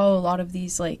 So I follow a lot of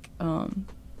these like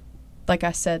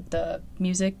I said, the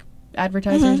music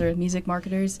advertisers or music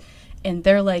marketers, and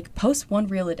they're like, post 1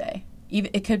 reel a day.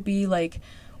 Even it could be like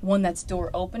one that's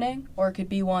door opening, or it could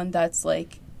be one that's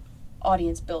like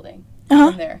audience building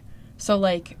from there. So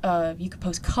like you could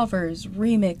post covers,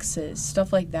 remixes,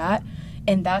 stuff like that,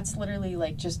 and that's literally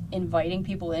like just inviting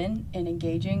people in and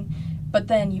engaging. But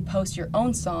then you post your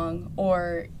own song,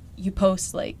 or you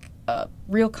post like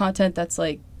real content that's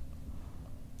like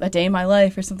a day in my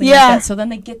life or something like that. So then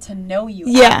they get to know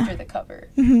you after the cover.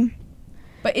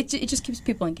 But it just keeps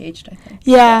people engaged, I think.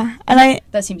 Yeah, and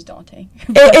that seems daunting.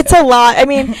 It's a lot. I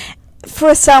mean,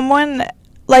 for someone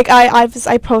like I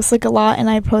post like a lot, and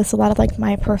I post a lot of like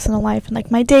my personal life and like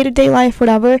my day-to-day life,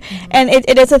 whatever. And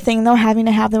it is a thing though, having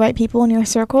to have the right people in your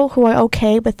circle who are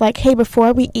okay with like, hey,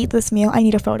 before we eat this meal, I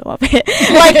need a photo of it.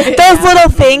 Like those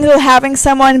little things of having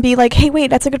someone be like, hey, wait,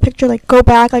 that's a good picture, like go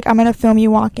back, like I'm gonna film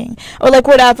you walking, or like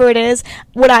whatever it is.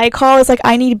 What I call is like,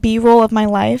 I need B-roll of my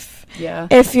life. Yeah.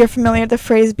 If you're familiar with the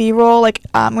phrase B-roll, like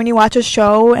when you watch a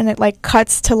show and it like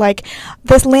cuts to like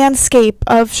this landscape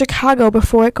of Chicago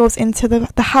before it goes into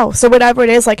the house or whatever it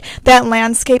is, like that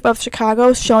landscape of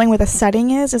Chicago showing where the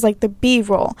setting is like the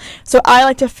B-roll. So I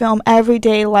like to film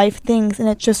everyday life things, and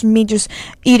it's just me just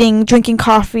eating, drinking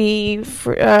coffee,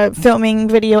 filming,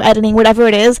 video editing, whatever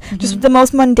it is. Just the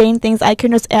most mundane things I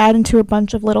can just add into a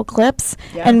bunch of little clips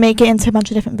and make it into a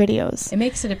bunch of different videos. It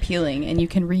makes it appealing, and you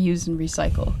can reuse and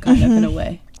recycle kind of in a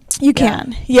way. You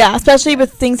can. Yeah, especially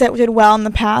with things that did well in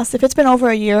the past. If it's been over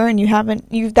a year and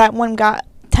that one got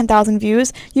 10,000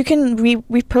 views, you can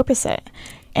repurpose it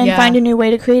and find a new way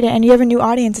to create it, and you have a new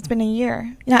audience. It's been a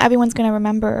year. Not everyone's going to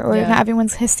remember, or not everyone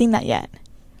has seen that yet.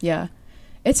 Yeah.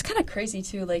 It's kind of crazy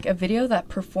too, like a video that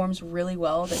performs really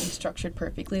well, that you structured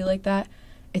perfectly like that,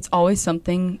 it's always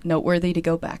something noteworthy to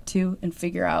go back to and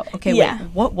figure out, okay, wait,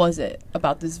 what was it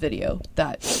about this video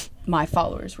that my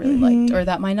followers really liked, or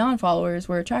that my non-followers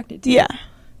were attracted to? Yeah.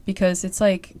 Because it's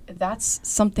like, that's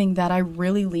something that I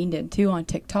really leaned into on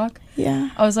TikTok. Yeah.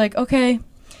 I was like, okay,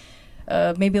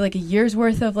 maybe like a year's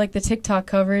worth of like the TikTok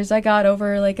covers, I got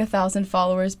over like 1,000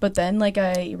 followers, but then like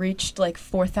I reached like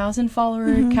 4,000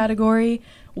 follower category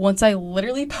once I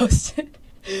literally posted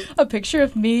a picture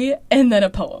of me and then a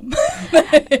poem.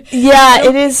 Yeah,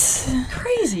 it is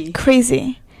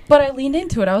crazy. But I leaned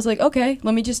into it. I was like, okay,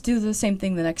 let me just do the same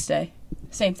thing the next day.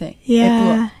 Same thing.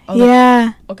 Yeah.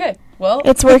 Like, okay, well,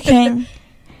 it's working.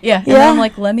 And then I'm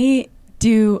like, let me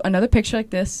do another picture like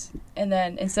this, and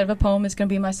then instead of a poem, it's gonna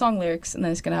be my song lyrics, and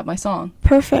then it's gonna have my song.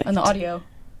 Perfect. And the audio.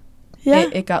 Yeah.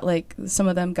 It got like, some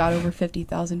of them got over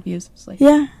 50,000 views. It's like,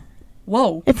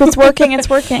 whoa. If it's working, it's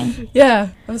working. Yeah.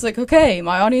 I was like, okay,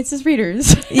 my audience is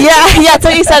readers. Yeah, that's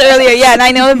what you said earlier. Yeah, and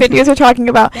I know the videos we're talking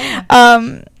about.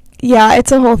 Yeah,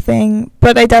 it's a whole thing,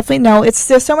 but I definitely know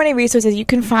there's so many resources. You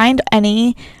can find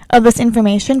any of this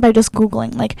information by just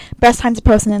Googling, like, best time to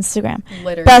post on Instagram.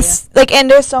 Literally,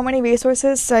 and there's so many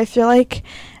resources, so I feel like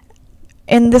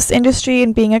in this industry,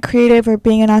 and being a creative or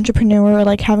being an entrepreneur, or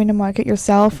like having to market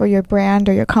yourself or your brand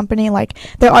or your company, like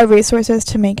there are resources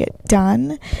to make it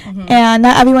done, and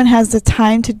not everyone has the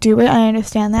time to do it. I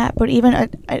understand that, but even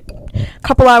a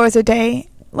couple hours a day,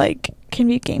 like, can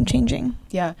be game changing.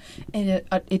 Yeah, and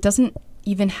it doesn't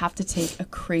even have to take a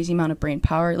crazy amount of brain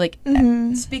power. Like,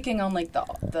 speaking on like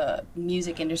the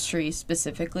music industry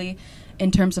specifically,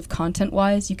 in terms of content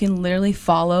wise, you can literally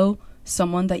follow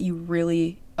someone that you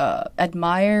really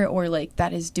admire, or like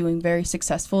that is doing very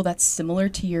successful, that's similar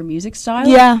to your music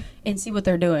style, and see what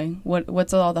they're doing,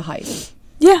 what's all the hype,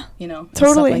 you know, totally, and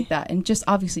stuff like that, and just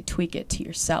obviously tweak it to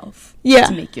yourself,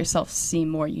 to make yourself seem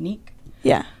more unique.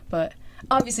 But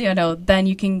obviously, I know then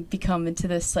you can become into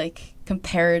this like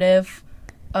comparative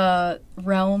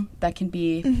realm that can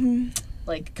be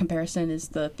like, comparison is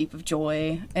the thief of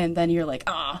joy, and then you're like,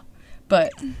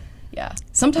 but yeah,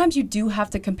 sometimes you do have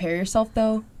to compare yourself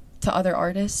though to other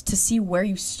artists to see where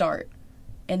you start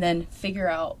Mm-hmm. and then figure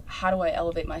out how do I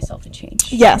elevate myself and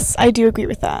change. Yes, I do agree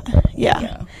with that.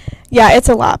 Yeah, it's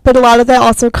a lot, but a lot of that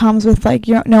also comes with like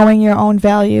knowing your own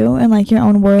value and like your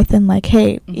own worth, and like,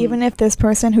 hey, even if this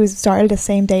person who's started the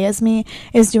same day as me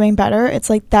is doing better, it's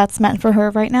like that's meant for her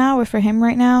right now or for him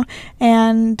right now,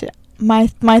 and my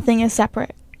thing is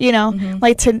separate. You know,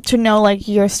 like to know like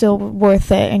you're still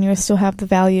worth it and you still have the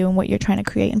value in what you're trying to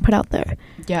create and put out there.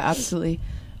 Yeah, absolutely.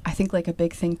 I think like a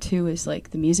big thing too is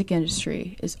like the music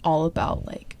industry is all about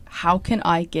like how can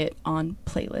I get on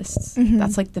playlists?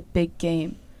 That's like the big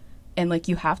game. And like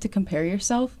you have to compare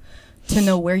yourself to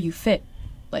know where you fit,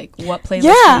 like what playlist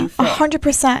do you fit.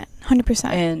 100%.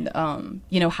 And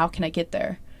you know, how can I get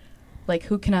there? Like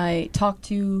who can I talk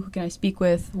to? Who can I speak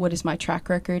with? What is my track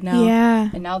record now? Yeah.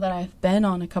 And now that I've been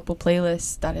on a couple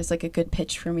playlists, that is like a good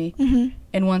pitch for me.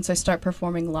 And once I start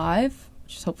performing live,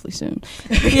 which is hopefully soon.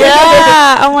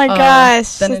 Yeah. Oh my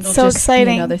gosh. Then it's it'll so just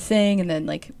exciting. be another thing, and then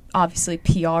like obviously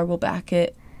PR will back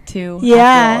it too. Yeah.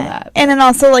 After all that. And then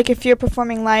also like if you're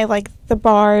performing live, like the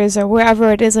bars or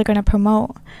wherever it is are going to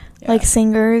promote like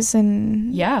singers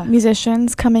and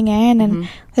musicians coming in, and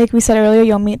like we said earlier,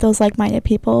 you'll meet those like-minded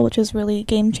people, which is really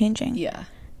game-changing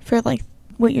for like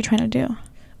what you're trying to do.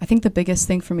 I think the biggest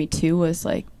thing for me too was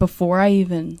like before I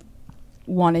even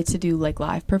wanted to do like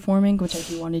live performing, which I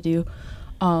do want to do,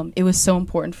 it was so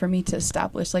important for me to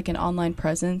establish like an online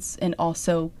presence and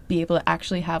also be able to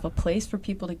actually have a place for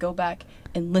people to go back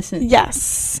and listen.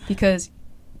 Yes. Because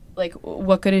like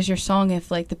what good is your song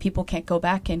if like the people can't go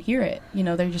back and hear it? You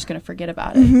know, they're just gonna forget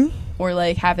about it, or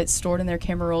like have it stored in their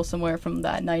camera roll somewhere from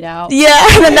that night out. Yeah,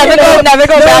 and then never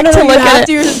go back to look at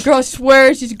it. This girl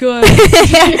swears she's good.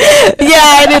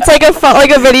 Yeah, and it's like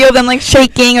a video of them like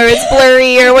shaking or it's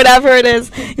blurry or whatever it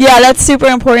is. Yeah, that's super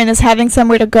important, is having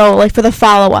somewhere to go like for the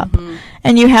follow up,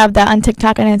 and you have that on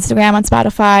TikTok and Instagram, on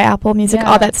Spotify, Apple Music,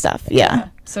 all that stuff. Yeah.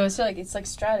 So it's like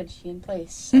strategy in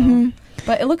place. So.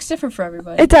 But it looks different for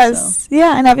everybody. It does. So.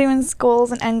 Yeah, and everyone's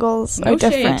goals and end goals are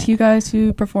different. No shade to you guys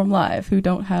who perform live who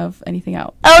don't have anything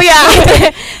out. Oh,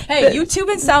 yeah. Hey, YouTube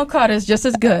and SoundCloud is just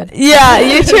as good. Yeah,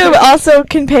 YouTube also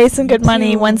can pay some good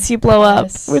money once you blow up,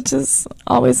 which is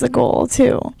always the goal,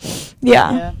 too.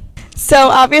 Yeah. So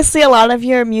obviously a lot of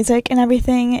your music and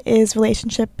everything is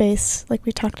relationship based, like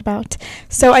we talked about.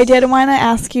 So I did want to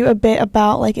ask you a bit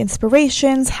about like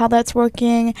inspirations, how that's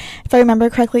working. If I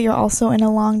remember correctly, you're also in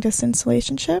a long distance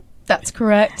relationship. That's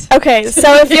correct. Okay,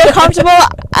 so if you're comfortable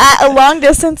at a long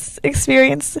distance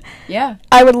experience,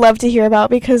 I would love to hear about,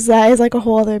 because that is like a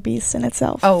whole other beast in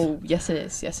itself. Oh, yes it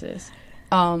is. Yes it is.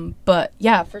 But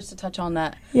yeah, first to touch on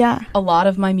that. Yeah. A lot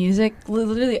of my music,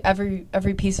 literally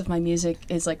every piece of my music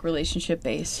is like relationship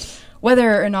based.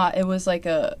 Whether or not it was like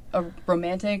a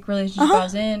romantic relationship I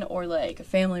was in, or like a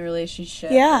family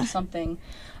relationship or something.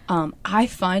 I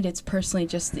find it's personally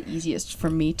just the easiest for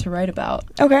me to write about.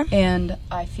 Okay. And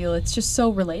I feel it's just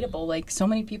so relatable. Like, so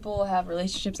many people have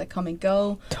relationships that come and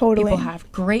go. Totally. People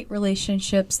have great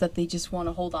relationships that they just want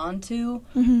to hold on to.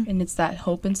 And it's that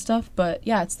hope and stuff. But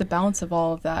yeah, it's the balance of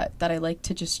all of that I like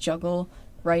to just juggle,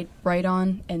 write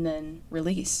on, and then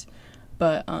release.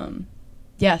 But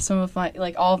yeah, some of my,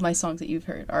 like, all of my songs that you've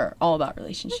heard are all about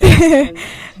relationships.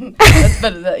 That's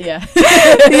better than, yeah.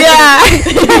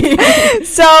 Yeah.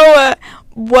 So,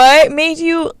 what made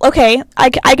you, okay, I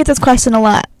get this question a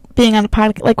lot, being on a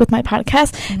podcast, like, with my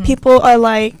podcast. People are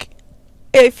like,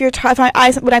 when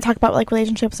I talk about, like,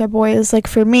 relationships or boys, like,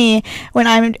 for me, when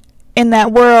I'm in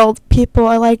that world, people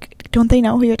are like, don't they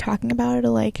know who you're talking about? Or,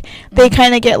 like, they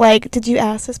kind of get, like, did you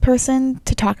ask this person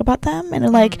to talk about them?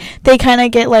 And, like, they kind of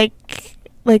get,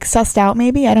 like sussed out,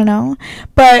 maybe, I don't know,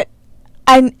 but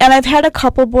I've had a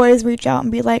couple boys reach out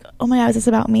and be like, oh my god, is this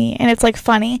about me? And it's like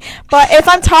funny. But if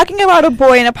I'm talking about a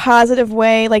boy in a positive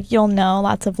way, like, you'll know,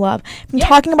 lots of love. If I'm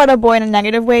talking about a boy in a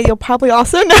negative way, you'll probably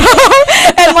also know.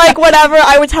 And like, whatever,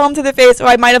 I would tell him to the face, or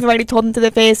I might have already told him to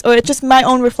the face, or it's just my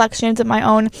own reflections and my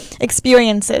own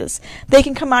experiences. They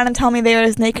can come on and tell me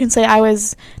theirs, and they can say I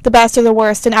was the best or the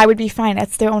worst, and I would be fine.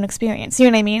 That's their own experience. You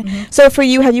know what I mean? So for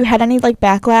you, have you had any like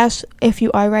backlash if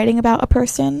you are writing about a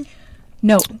person?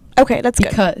 No. Okay, that's good.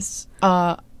 Because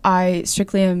I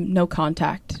strictly am no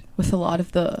contact with a lot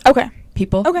of the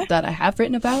people that I have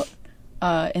written about,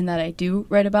 and that I do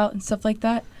write about and stuff like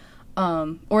that.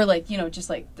 Or like, you know, just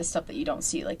like the stuff that you don't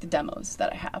see, like the demos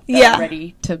that I have that are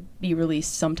ready to be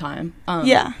released sometime.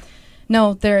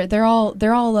 No, they're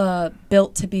all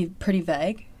built to be pretty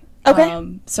vague.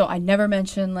 Okay. So I never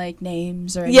mention like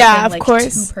names or anything. Yeah, of like,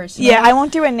 course. Too personal. Yeah, I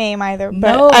won't do a name either.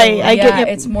 But no, I get your...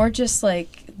 it's more just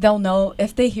they'll know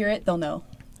if they hear it, they'll know.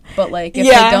 But like if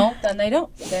they don't, then they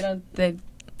don't.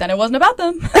 They then it wasn't about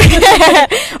them.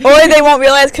 Or they won't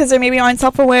realize because they're maybe aren't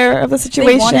self-aware of the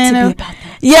situation. They want it to be about them.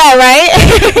 Yeah,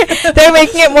 right? They're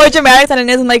making it more dramatic than it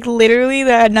is, and like literally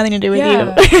that had nothing to do with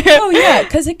you. Oh yeah,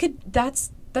 because it could,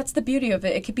 that's the beauty of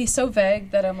it. It could be so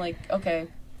vague that I'm like, okay,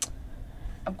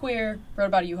 I'm queer, wrote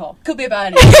about a U-Haul. Could be about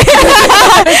anything.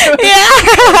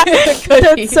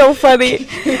 Yeah. That's so funny.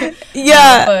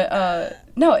 Yeah. But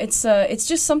no, it's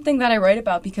just something that I write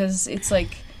about because it's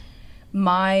like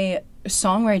my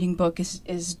songwriting book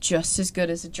is just as good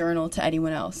as a journal to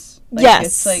anyone else. Like, yes.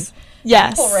 It's like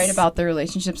yes. people write about their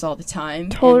relationships all the time.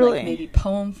 Totally. In like maybe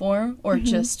poem form or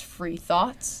just free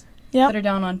thoughts that are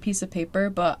down on a piece of paper,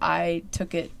 but I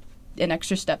took it an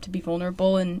extra step to be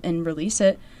vulnerable and release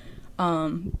it.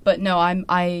 But no,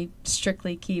 I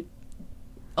strictly keep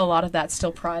a lot of that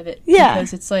still private. Yeah.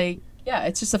 Because it's like, yeah,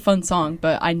 it's just a fun song,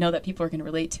 but I know that people are going to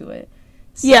relate to it.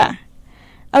 So, yeah.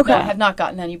 Okay. No, I have not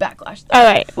gotten any backlash, though. All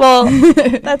right. Well,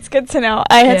 that's good to know.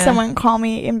 I had someone call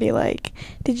me and be like,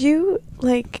 did you,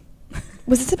 like,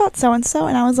 was this about so-and-so?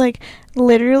 And I was like,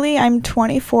 literally, I'm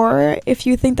 24. If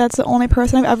you think that's the only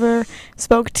person I've ever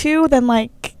spoke to, then,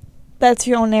 like, that's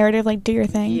your own narrative, like, do your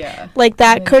thing. Yeah. Like,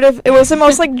 that could have, it was the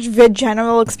most, like,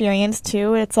 general experience,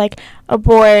 too. It's like, a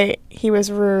boy, he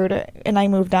was rude, and I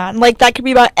moved on. Like, that could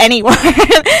be about anyone.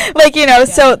 Like, you know,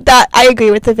 so that, I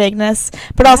agree with the vagueness.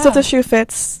 But also, if the shoe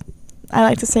fits, I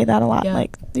like to say that a lot. Yeah.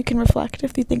 Like, you can reflect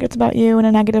if you think it's about you in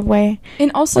a negative way.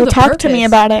 And also, talk to me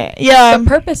about it. Yeah. The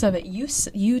purpose of it,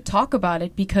 you talk about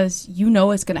it because you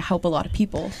know it's going to help a lot of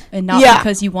people, and not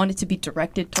because you want it to be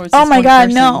directed towards. Oh my God,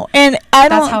 person. No! And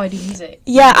that's how I do music.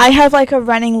 Yeah, I have like a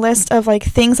running list of like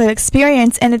things I've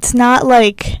experienced, and it's not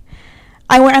like.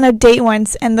 I went on a date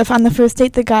once, and on the first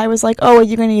date, the guy was like, "Oh, are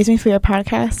you going to use me for your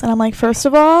podcast?" And I'm like, first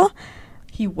of all.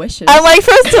 He wishes. I'm like,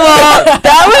 first of all,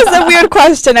 that was a weird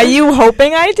question. Are you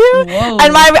hoping I do? Whoa.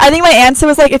 And I think my answer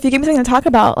was like, if you give me something to talk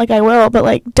about, like I will, but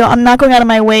like, I'm not going out of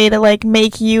my way to like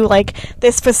make you like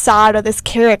this facade or this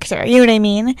character. You know what I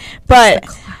mean? But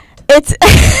it's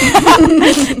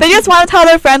they just want to tell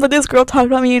their friends like this girl talked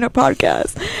about me in her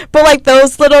podcast. But like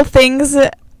those little things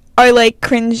are like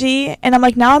cringy, and I'm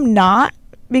like, now I'm not.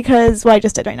 Because, well, I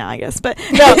just did right now, I guess. But,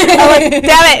 no, I'm like,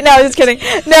 damn it. No, just kidding.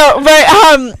 No, but,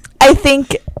 I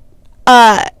think,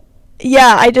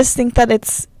 yeah, I just think that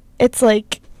it's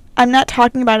like, I'm not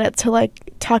talking about it to,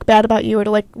 like, talk bad about you or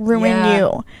to, like, ruin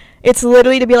you. It's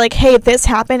literally to be like, hey, this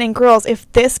happened, and girls,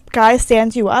 if this guy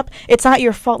stands you up, it's not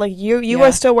your fault. Like, you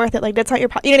are still worth it. Like, that's not your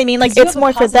you know what I mean? Like, it's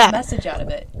more for that. Message out of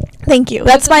it. Thank you.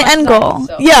 That's my end goal.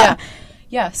 So, yeah.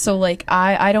 Yeah, so, like,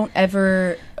 I don't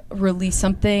ever release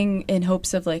something in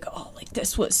hopes of like, oh, like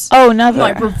this was never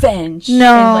my revenge.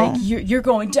 No, and, like you're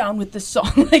going down with this song.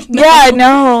 Like, no. Yeah,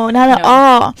 no, not at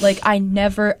all. Like, I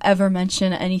never ever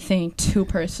mention anything too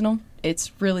personal.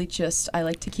 It's really just, I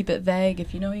like to keep it vague.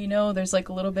 If you know, you know. There's like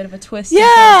a little bit of a twist.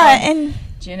 Yeah, and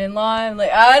gin and lime.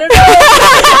 Like, I don't know.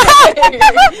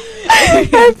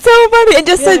 That's so funny. And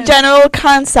just the general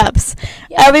concepts.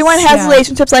 Yes, everyone has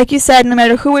relationships, like you said, no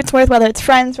matter who it's with, whether it's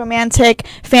friends, romantic,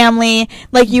 family.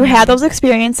 Like, you had those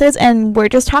experiences, and we're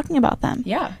just talking about them.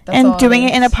 Yeah. And doing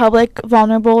it in a public,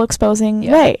 vulnerable, exposing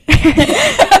way.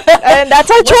 And that's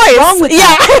our choice. What's wrong with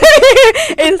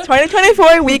that? It's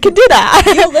 2024. We can do that.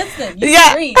 You listen. You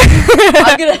scream.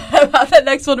 I'm going to have that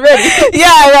next one ready.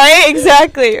 Yeah, right?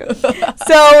 Exactly.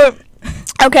 So,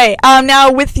 okay.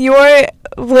 Now, with your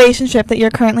relationship that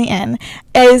you're currently in,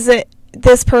 are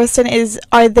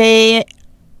they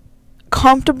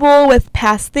comfortable with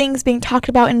past things being talked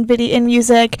about in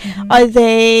music? Mm-hmm. Are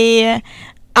they...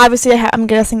 Obviously, I'm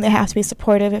guessing they have to be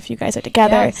supportive if you guys are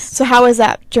together. Yes. So how has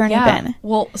that journey been?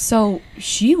 Well, so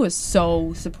she was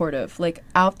so supportive, like,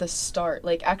 out the start.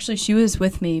 Like, actually, she was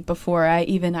with me before I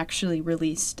even actually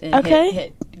released and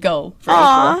hit go for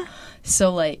April.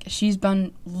 So, like, she's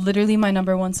been literally my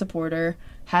number one supporter,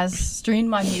 has streamed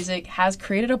my music, has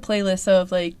created a playlist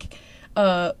of, like,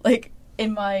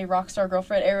 in my Rockstar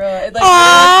Girlfriend era. Like,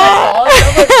 I'm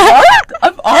like, what?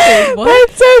 I'm honored. What?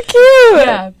 That's so cute.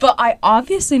 Yeah, but I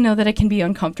obviously know that it can be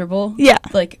uncomfortable. Yeah.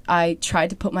 Like, I tried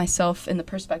to put myself in the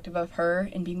perspective of her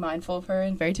and be mindful of her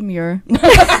and very demure.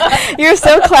 You're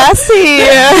so classy.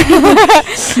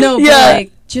 No, but,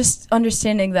 like, just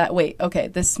understanding that, wait, okay,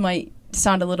 this might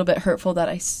sound a little bit hurtful that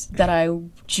I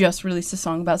just released a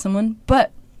song about someone,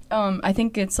 but I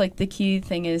think it's, like, the key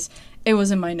thing is, it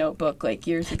was in my notebook, like,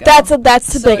 years ago. That's the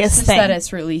biggest thing. It's just that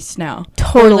it's released now.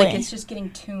 Totally. Or, like, it's just getting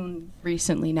tuned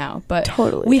recently now. But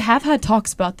we have had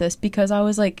talks about this because I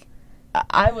was, like,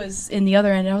 I was in the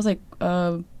other end, and I was like,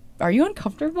 are you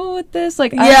uncomfortable with this?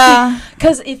 Like,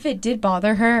 because if it did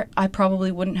bother her, I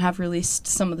probably wouldn't have released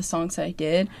some of the songs that I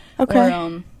did. Okay.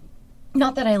 Or,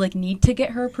 not that I like need to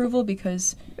get her approval,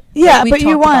 because yeah, we but talked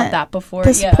you want about that before.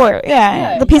 the support,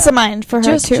 the peace of mind for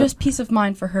her too. Just peace of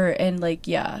mind for her, and like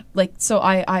so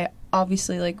I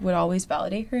obviously like would always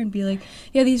validate her and be like,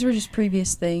 yeah, these were just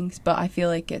previous things, but I feel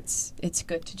like it's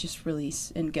good to just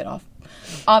release and get off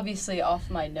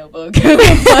my notebook.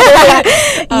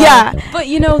 But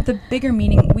you know, the bigger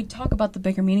meaning, we talk about the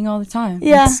bigger meaning all the time.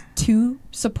 It's to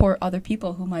support other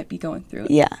people who might be going through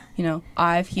it. You know,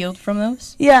 I've healed from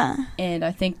those, and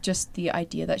I think just the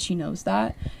idea that she knows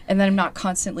that, and then I'm not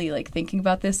constantly like thinking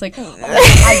about this, like, oh,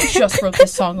 I just wrote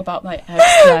this song about my ex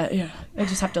that, I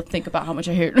just have to think about how much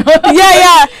I hate it.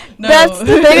 No. That's the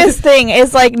biggest thing,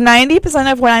 is like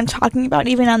 90% of what I'm talking about,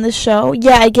 even on the show,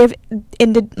 I give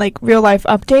into like real life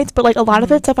updates, but like a lot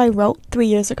of it stuff I wrote 3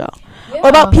 years ago. Or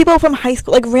about people from high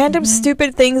school, like random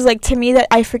stupid things, like to me that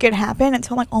I forget happened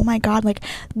until I'm like, oh my god, like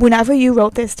whenever you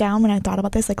wrote this down, when I thought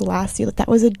about this like last year, like that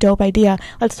was a dope idea,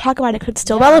 let's talk about it because it's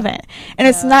still relevant. And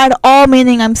it's not at all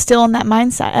meaning I'm still in that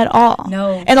mindset at all.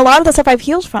 No. And a lot of the stuff I've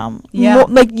healed from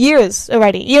like years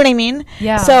already, you know what I mean?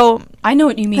 So I know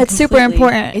what you mean. It's super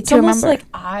important. It's to almost remember. like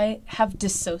I have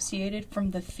dissociated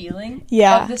from the feeling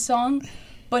of the song,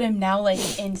 but am now like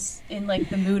in like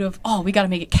the mood of, oh, we got to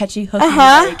make it catchy, hooky,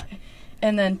 like,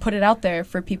 and then put it out there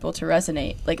for people to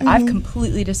resonate. Like I've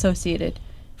completely dissociated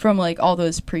from like all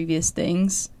those previous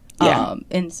things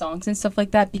in songs and stuff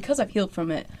like that, because I've healed from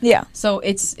it. So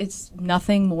it's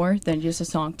nothing more than just a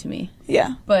song to me.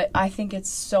 But I think it's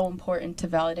so important to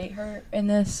validate her in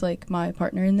this, like my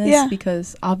partner in this,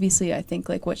 because obviously I think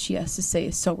like what she has to say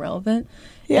is so relevant.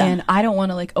 And I don't want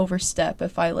to like overstep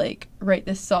if I like write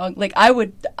this song. Like I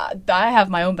have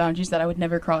my own boundaries that I would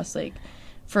never cross, like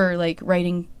for like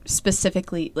writing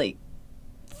specifically like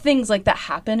things like that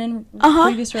happen in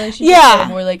previous relationships. That are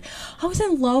more like, I was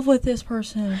in love with this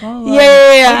person. Blah, blah, blah.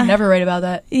 I would never write about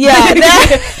that. No,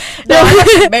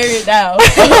 I'm married now.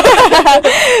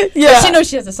 But she knows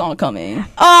she has a song coming.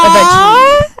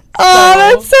 Eventually. Oh,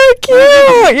 that's so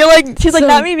cute. You're like, she's like,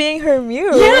 not me being her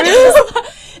muse.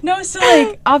 No, so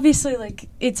like obviously like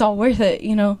it's all worth it,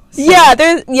 you know. So.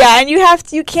 And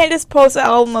you can't just post an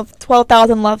album of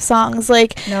 12,000 love songs.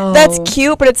 Like that's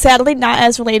cute, but it's sadly not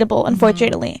as relatable,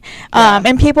 unfortunately.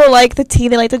 And people like the tea,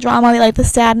 they like the drama, they like the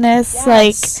sadness.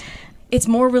 Like it's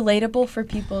more relatable for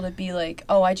people to be like,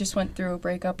 oh, I just went through a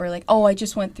breakup, or like, oh, I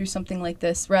just went through something like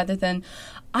this, rather than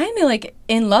I'm in like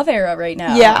in love era right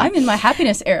now. I'm in my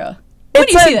happiness era. When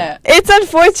do you see that? It's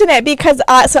unfortunate because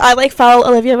so I like follow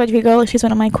Olivia Rodrigo. She's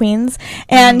one of my queens,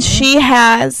 and she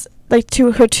has like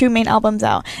her two main albums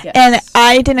out. And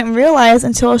I didn't realize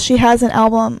until she has an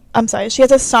album. I'm sorry, she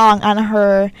has a song on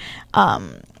her.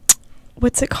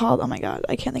 What's it called? Oh my god,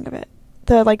 I can't think of it.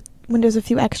 The like when there's a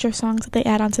few extra songs that they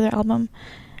add onto their album.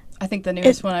 I think the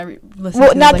newest one I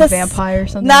listened to was like Vampire or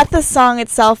something. Not the song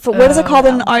itself, but what is it called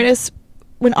when an artist?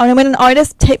 When an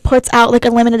artist puts out like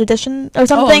a limited edition or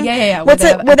something, what's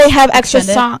it where they have extra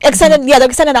songs? Extended, the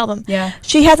extended album.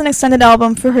 She has an extended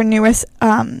album for her newest.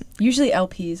 Usually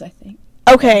LPs, I think.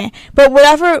 Okay, but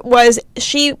whatever it was,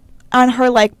 she on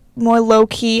her like more low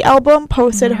key album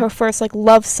posted her first like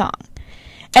love song.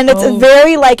 And it's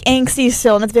very, like, angsty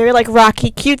still, and it's very, like,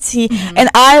 rocky, cutesy, and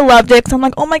I loved it, because I'm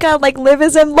like, oh my god, like, Liv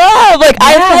is in love, like,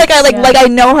 I feel like I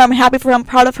know her, I'm happy for her, I'm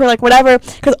proud of her, like, whatever,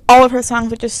 because all of her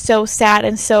songs are just so sad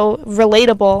and so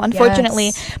relatable,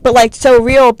 unfortunately, but, like, so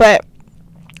real, but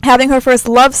having her first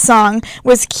love song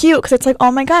was cute, because it's like,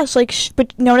 oh my gosh, like,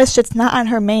 but notice it's not on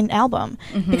her main album,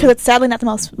 because it's sadly not the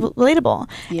most relatable.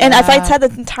 And if I said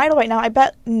the title right now, I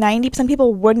bet 90% of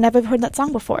people would never have heard that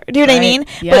song before. Do you know what I mean?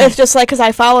 But it's just like, because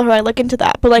I follow her, I look into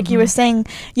that. But like you were saying,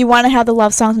 you want to have the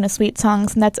love songs and the sweet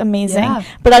songs, and that's amazing.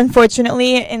 But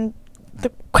unfortunately, in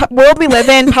the world we live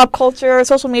in, pop culture,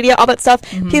 social media, all that stuff,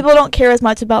 people don't care as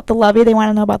much about the lovey. They want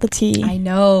to know about the tea. I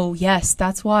know. Yes,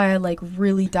 that's why I like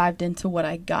really dived into what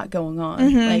I got going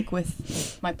on, like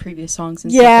with my previous songs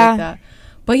and stuff like that.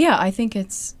 But yeah, I think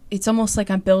it's almost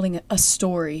like I'm building a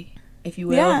story, if you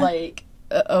will, like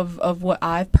of what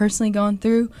I've personally gone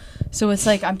through. So it's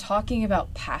like I'm talking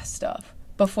about past stuff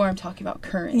before I'm talking about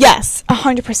current. Yes,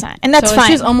 100%. And that's fine. So it's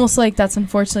just almost like that's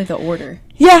unfortunately the order.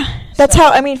 Yeah, that's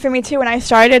how, I mean, for me too, when I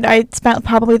started, I spent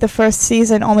probably the first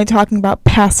season only talking about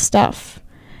past stuff.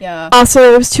 Yeah.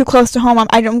 Also, it was too close to home.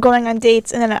 I'm going on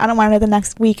dates, and then I don't want to the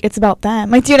next week. It's about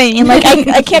them. Like, do you know what I mean?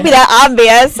 Like, I can't be that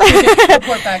obvious.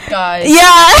 Report back, guys.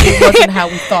 Yeah. It wasn't how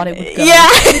we thought it would go.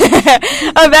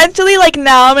 Yeah. Eventually, like,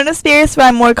 now I'm in a space where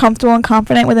I'm more comfortable and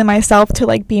confident within myself to,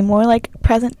 like, be more, like,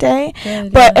 present day.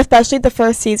 Good, but especially the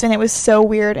first season, it was so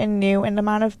weird and new, and the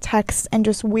amount of texts and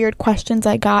just weird questions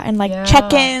I got, and, like,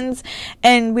 check-ins,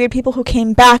 and weird people who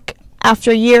came back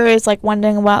after years, like,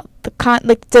 wondering about the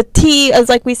like the tea, as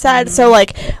like we said. So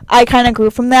like I kind of grew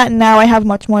from that, and now I have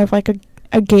much more of like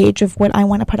a gauge of what I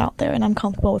want to put out there, and I'm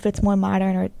comfortable if it's more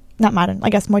modern or not modern, I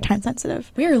guess more time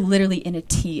sensitive. We are literally in a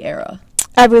tea era.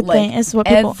 Everything like, is what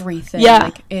people... Everything. Yeah.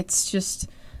 Like, it's just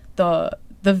the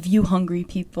view-hungry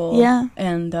people. Yeah.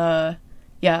 And,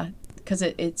 yeah, because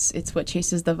it's what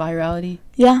chases the virality.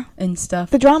 Yeah. And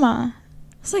stuff. The drama.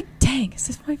 It's like, dang, is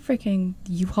this why freaking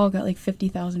U-Haul got like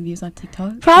 50,000 views on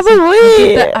TikTok?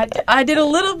 Probably. I did a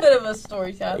little bit of a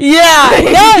story cast. Yeah.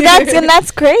 No,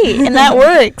 that's great. And that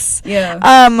works.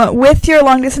 Yeah. With your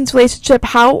long-distance relationship,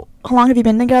 how long have you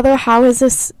been together? How has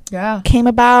this came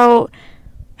about?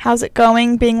 How's it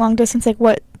going being long distance? Like,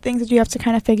 what things did you have to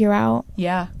kind of figure out?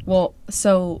 Yeah. Well,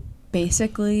 so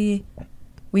basically,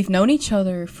 we've known each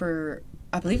other for,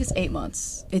 I believe it's 8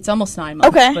 months. It's almost 9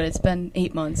 months. Okay. But it's been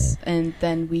 8 months. And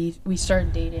then we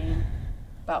started dating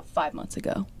about 5 months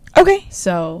ago. Okay.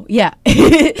 So, yeah.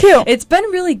 Cute. It's been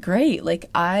really great. Like,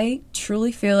 I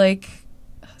truly feel like,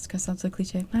 it's going to sound so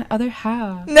cliche, my other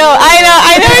half. No,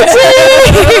 I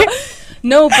know too.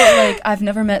 No, but like I've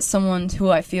never met someone who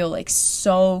I feel like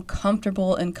so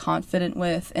comfortable and confident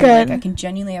with, and like I can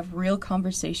genuinely have real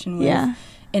conversation with. Yeah.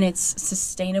 And it's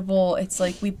sustainable. It's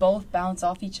like we both bounce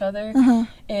off each other,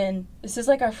 and this is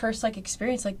like our first like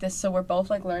experience like this, so we're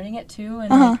both like learning it too,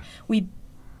 and like we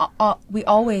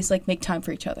always like make time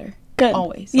for each other. Good.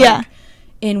 Always. Yeah. Like,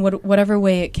 in whatever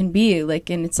way it can be,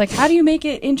 like, and it's like, how do you make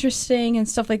it interesting and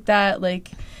stuff like that, like.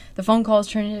 The phone calls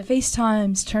turn into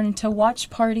FaceTimes, turn into watch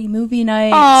party movie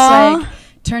nights, like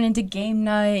turn into game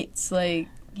nights, like,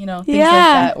 you know, things like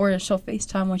that. Or she'll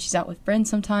FaceTime when she's out with friends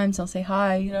sometimes. I'll say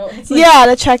hi, you know. It's like,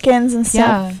 the check-ins and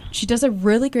stuff. Yeah, she does a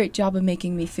really great job of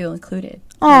making me feel included.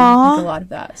 Aww. Like a lot of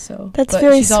that. So that's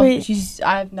very sweet.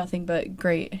 I have nothing but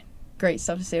great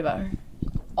stuff to say about her.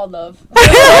 All love.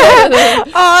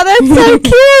 Oh, that's so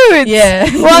cute. Yeah.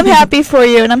 Well, I'm happy for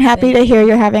you, and I'm happy to hear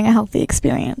you're having a healthy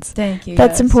experience. Thank you.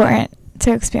 That's important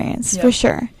to experience, for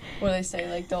sure. What do they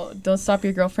say? Like, don't stop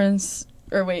your girlfriends,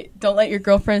 or wait, don't let your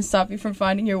girlfriend stop you from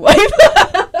finding your wife.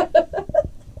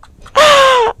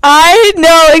 I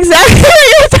know exactly what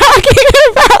you're talking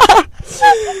about.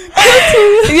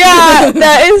 Yeah,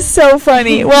 that is so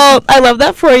funny. Well, I love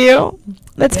that for you.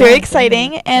 That's very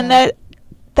exciting, and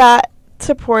that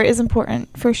support is important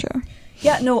for sure.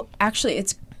 Yeah, no, actually,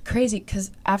 it's crazy because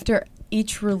after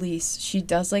each release, she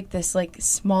does like this like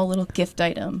small little gift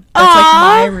item. That's like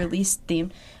my release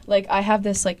theme. Like I have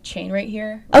this like chain right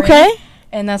here. Okay. Right?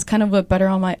 And that's kind of what Better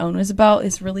on My Own was about,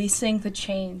 is releasing the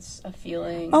chains of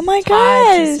feeling oh my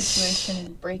tied to gosh. situation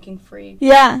and breaking free.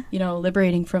 Yeah. You know,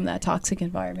 liberating from that toxic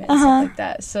environment and stuff like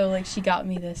that. So, like, she got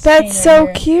me this That's chain so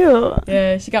right cute.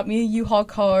 Yeah, she got me a U-Haul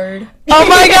card. Oh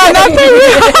my god, not the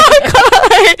U-Haul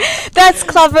card! That's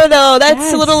clever, though.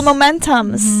 That's little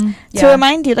momentums to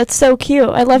remind you. That's so cute.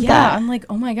 I love that. Yeah, I'm like,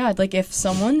 oh my god. Like, if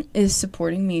someone is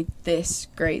supporting me this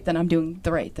great, then I'm doing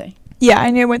the right thing. Yeah,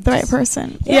 and you're with the right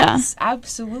person. Yes,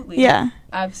 absolutely. Yeah.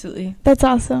 Absolutely. That's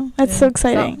awesome. That's so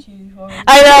exciting.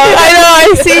 I know,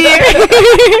 I see you.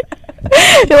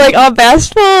 You're like all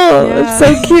bashful. Yeah. It's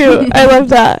so cute. I love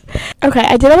that. Okay,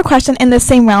 I did have a question in the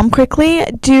same realm quickly.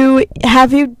 Okay,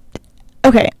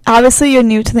 obviously you're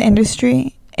new to the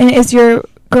industry, and is your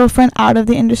girlfriend out of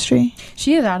the industry?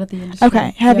 She is out of the industry.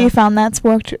 Okay. Have you found that's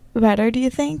worked better, do you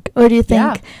think? Or do you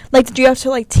think, like, did you have to,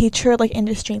 like, teach her, like,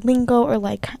 industry lingo or,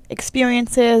 like,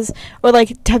 experiences? Or,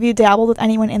 like, have you dabbled with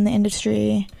anyone in the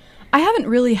industry? I haven't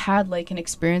really had, like, an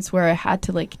experience where I had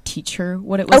to, like, teach her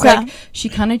what it was like. She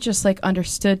kind of just, like,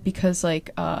 understood because,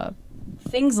 like,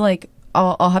 things like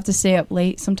I'll have to stay up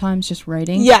late sometimes just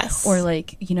writing. Yes. Or,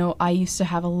 like, you know, I used to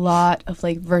have a lot of,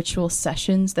 like, virtual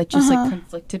sessions that just, like,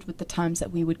 conflicted with the times that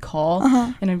we would call.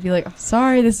 And I'd be like, oh,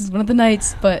 sorry, this is one of the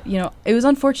nights. But, you know, it was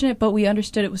unfortunate, but we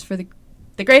understood it was for the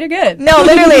greater good. No,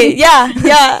 literally. Yeah.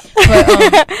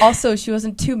 But also, she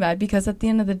wasn't too mad because at the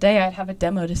end of the day, I'd have a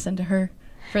demo to send to her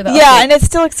for the update. And it's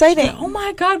still exciting. Like, oh,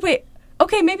 my God, wait.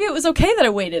 Okay, maybe it was okay that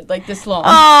I waited like this long.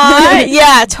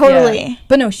 Yeah, totally. Yeah.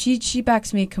 But no, she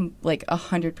backs me like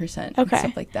 100% and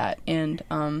stuff like that. And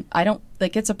I don't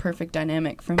like it's a perfect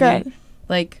dynamic for me.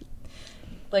 Like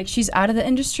she's out of the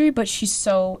industry, but she's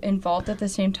so involved at the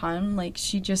same time. Like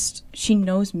she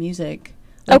knows music.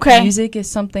 Like, music is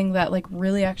something that like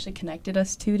really actually connected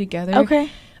us two together. Okay.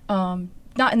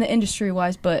 Not in the industry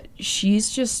wise, but she's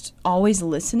just always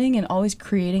listening and always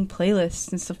creating playlists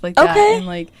and stuff like that. And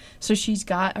like, so she's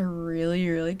got a really,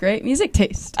 really great music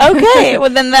taste. Okay, well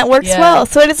then that works well.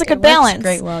 So it is a good balance. Works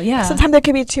great well, yeah. Sometimes there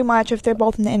could be too much if they're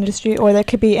both in the industry, or there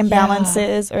could be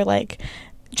imbalances or like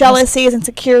jealousies,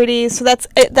 insecurities. So that's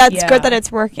good that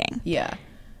it's working. Yeah.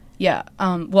 Yeah.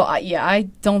 Well, I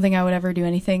don't think I would ever do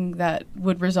anything that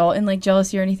would result in like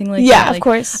jealousy or anything like that. Yeah, of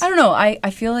course. I don't know. I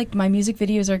feel like my music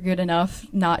videos are good enough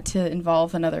not to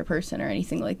involve another person or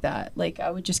anything like that. Like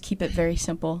I would just keep it very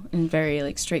simple and very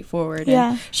like straightforward.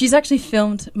 Yeah. And she's actually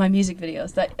filmed my music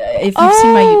videos. That if you've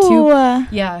seen my YouTube,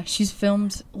 yeah, she's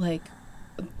filmed like.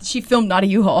 She filmed Not a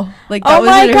U-Haul. Like that was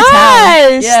in her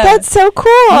town. Yeah. That's so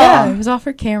cool. Yeah, it was off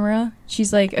her camera.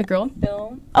 She's like a girl in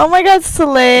film. Oh my god,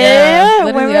 Slay. Yeah,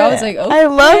 literally, I was like, okay. I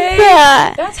love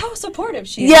that. That's how supportive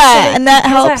she is. Yeah, so, like, and that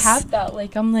helps. I have that.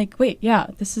 Like, I'm like, wait, yeah,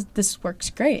 this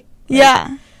works great. Like,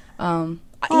 yeah.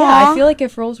 I feel like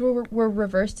if roles were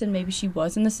reversed and maybe she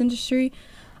was in this industry,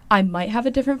 I might have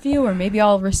a different view, or maybe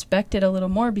I'll respect it a little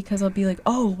more because I'll be like,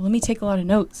 oh, let me take a lot of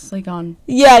notes, like on.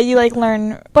 Yeah, you like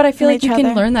learn. But I feel like you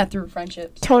can learn that through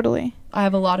friendships. Totally. I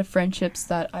have a lot of friendships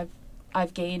that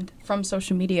I've gained from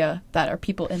social media that are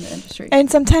people in the industry. And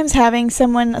sometimes having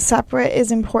someone separate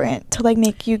is important to like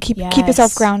make you keep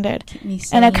yourself grounded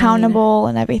and accountable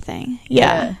and everything.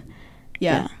 Yeah.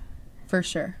 For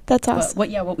sure. That's awesome. But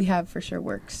what we have for sure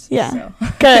works. Yeah. So.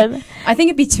 Good. I think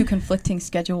it'd be too conflicting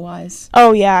schedule-wise.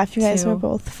 Oh, yeah. If you guys were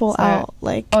both full out.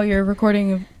 Like. Oh, you're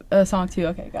recording a song too?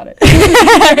 Okay, got it.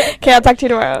 Okay, I'll talk to you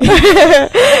tomorrow.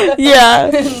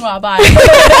 Yeah. Well, bye.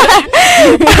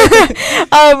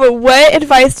 What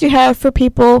advice do you have for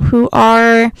people who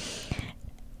are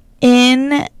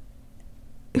in...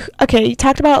 Okay, you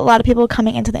talked about a lot of people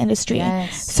coming into the industry.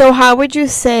 Yes. So how would you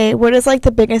say, what is like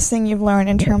the biggest thing you've learned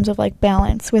in terms of like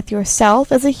balance with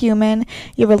yourself as a human,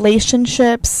 your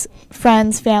relationships,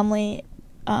 friends, family,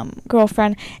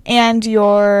 girlfriend, and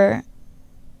your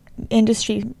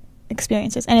industry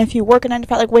experiences? And if you work a 9 to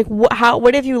 5, like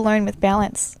what have you learned with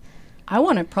balance? I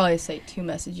want to probably say 2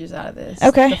 messages out of this.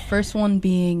 Okay. The first one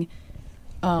being,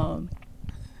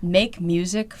 make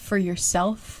music for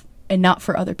yourself and not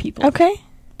for other people. Okay.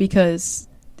 Because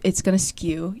it's going to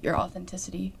skew your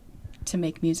authenticity to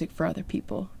make music for other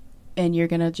people. And you're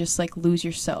going to just, like, lose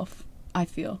yourself, I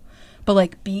feel. But,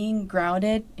 like, being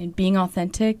grounded and being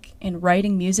authentic and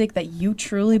writing music that you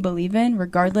truly believe in,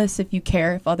 regardless if you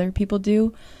care if other people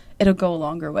do, it'll go a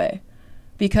longer way.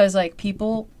 Because, like,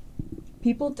 people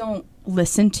don't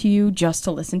listen to you just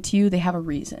to listen to you. They have a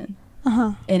reason.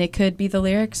 Uh-huh. And it could be the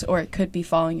lyrics or it could be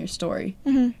following your story.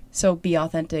 Mm-hmm. So be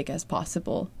authentic as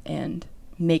possible and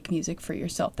make music for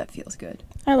yourself that feels good.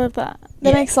 I love that.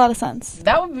 That makes a lot of sense.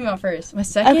 That would be my first. My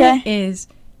second is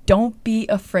don't be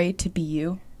afraid to be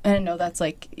you. And I know that's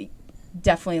like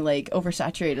definitely like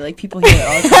oversaturated. Like people hear it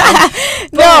all the time.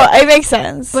 No, it makes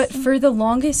sense. But for the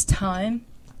longest time,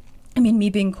 I mean, me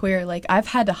being queer, like I've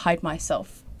had to hide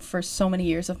myself for so many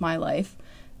years of my life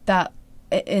that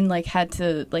and like had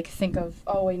to like think of,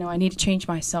 oh, you know, I need to change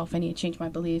myself. I need to change my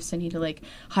beliefs. I need to like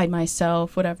hide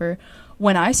myself, whatever.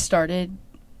 When I started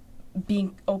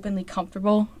being openly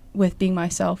comfortable with being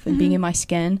myself and being in my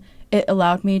skin, it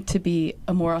allowed me to be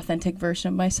a more authentic version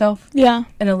of myself. Yeah.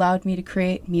 And allowed me to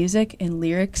create music and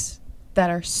lyrics that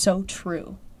are so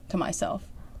true to myself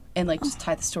and like just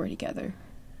tie the story together.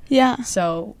 Yeah.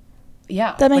 So,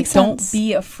 yeah. That makes sense. Don't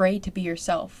be afraid to be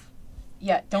yourself.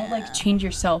 Yeah, don't like change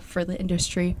yourself for the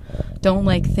industry. Don't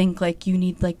like think like you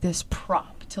need like this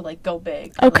prop to like go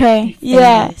big. Or, okay.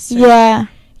 Like,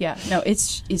 yeah. No,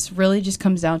 it's really just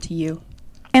comes down to you.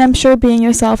 And I'm sure being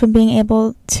yourself and being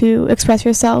able to express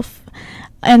yourself,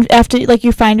 and after like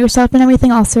you find yourself and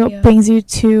everything, also brings you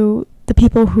to the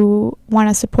people who want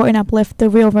to support and uplift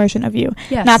the real version of you.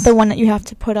 Yes. Not the one that you have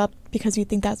to put up because you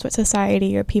think that's what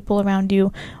society or people around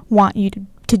you want you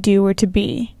to do or to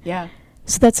be. Yeah.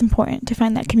 So that's important to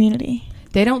find that community.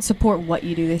 They don't support what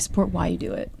you do; they support why you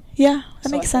do it. Yeah,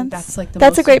 that makes sense. That's like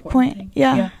that's a great point. Thing.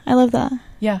 Yeah, I love that.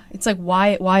 Yeah, it's like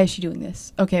why is she doing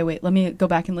this? Okay, wait, let me go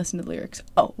back and listen to the lyrics.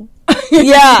 Oh,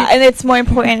 yeah, and it's more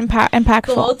important and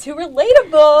impactful. A little too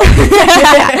relatable.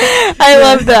 I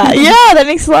love that. Yeah, that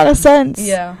makes a lot of sense.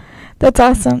 Yeah, that's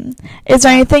awesome. Is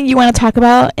there anything you want to talk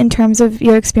about in terms of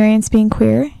your experience being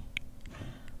queer?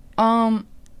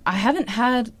 I haven't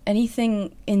had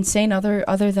anything insane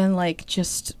other than like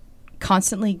just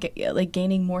constantly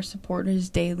gaining more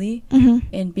supporters daily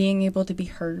and being able to be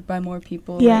heard by more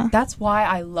people. Yeah, like, that's why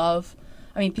I love.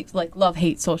 I mean, people like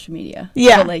hate social media.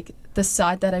 Yeah, but like the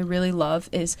side that I really love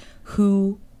is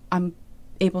who I'm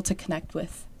able to connect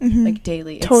with like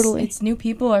daily. It's new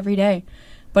people every day,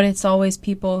 but it's always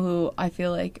people who I feel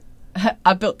like.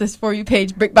 I built this For You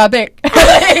page brick by brick.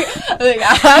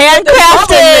 Handcrafted.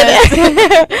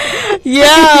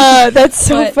 Yeah, that's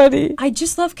so funny. I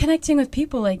just love connecting with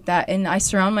people like that, and I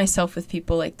surround myself with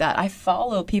people like that. I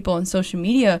follow people on social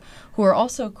media who are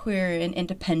also queer and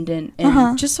independent,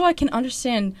 and just so I can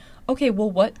understand, okay,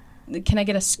 well, what can I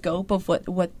get a scope of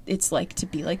what it's like to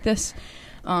be like this?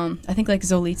 I think like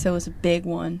Zolita was a big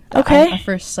one. Okay. I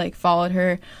first like followed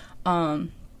her,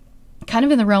 kind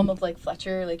of in the realm of like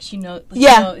Fletcher, like she knows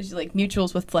like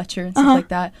mutuals with Fletcher and stuff like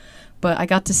that. But I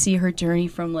got to see her journey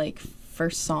from like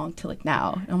first song to like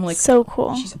now. And I'm like, so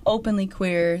cool. She's openly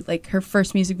queer. Like her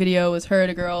first music video was her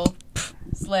and a girl.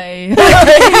 Slay. You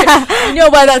know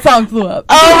why that song blew up.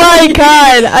 Oh my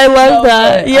god, I love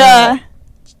that. Yeah.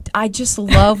 I just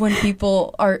love when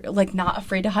people are like not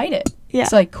afraid to hide it. Yeah.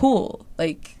 It's like cool.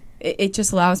 Like it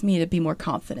just allows me to be more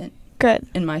confident. Good.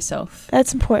 In myself.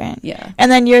 That's important. Yeah.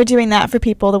 And then you're doing that for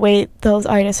people the way those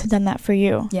artists have done that for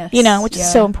you. Yes. You know, which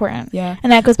is so important. Yeah.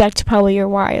 And that goes back to probably your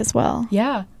why as well.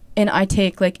 Yeah. And I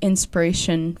take like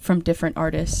inspiration from different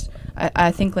artists.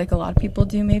 I think like a lot of people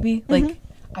do maybe. Like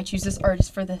I choose this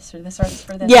artist for this or this artist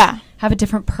for this. Yeah. Have a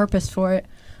different purpose for it.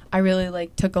 I really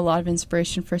like took a lot of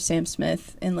inspiration for Sam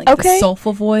Smith and like the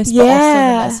soulful voice, but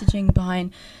also the messaging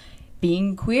behind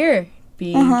being queer,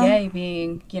 being gay,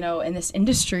 being, you know, in this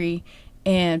industry,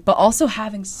 and but also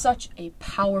having such a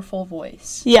powerful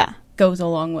voice. Yeah. Goes a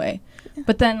long way.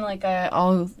 But then like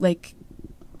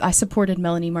I supported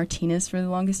Melanie Martinez for the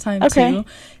longest time too,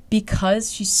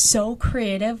 because she's so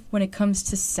creative when it comes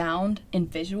to sound and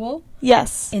visual.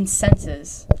 Yes. And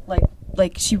senses.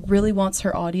 Like she really wants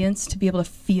her audience to be able to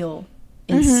feel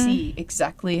and see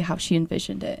exactly how she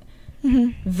envisioned it.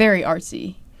 Very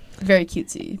artsy. Very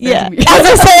cutesy. Very I was going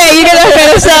to say, you're going to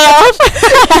finish that off.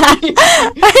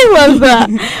 I love that.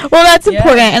 Well, that's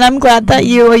important, and I'm glad that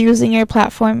you are using your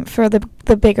platform for the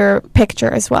bigger picture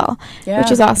as well,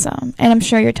 which is awesome. And I'm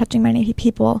sure you're touching many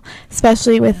people,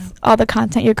 especially with all the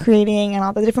content you're creating and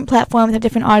all the different platforms and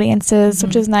different audiences,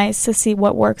 which is nice to see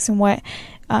what works and what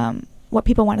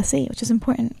people want to see, which is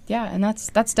important. Yeah, and that's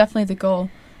definitely the goal.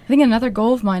 I think another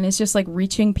goal of mine is just like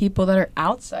reaching people that are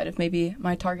outside of maybe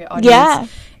my target audience,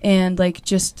 and like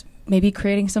just maybe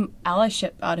creating some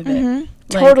allyship out of it. Like,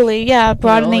 totally,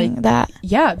 broadening that.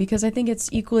 Yeah, because I think it's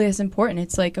equally as important.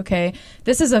 It's like, okay,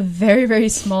 this is a very, very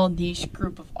small niche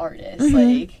group of artists,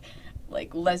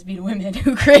 like lesbian women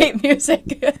who create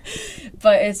music,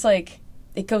 but it's like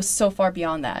it goes so far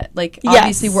beyond that. Like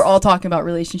obviously we're all talking about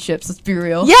relationships. Let's be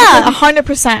real. Yeah,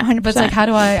 100%. But it's like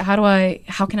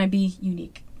how can I be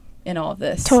unique in all of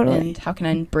this? Totally. And how can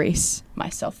I embrace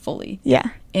myself fully?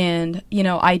 Yeah. And, you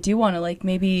know, I do want to, like,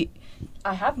 maybe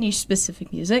I have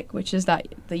niche-specific music, which is the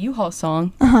U-Haul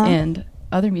song and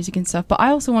other music and stuff, but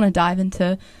I also want to dive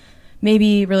into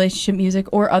maybe relationship music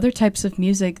or other types of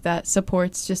music that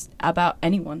supports just about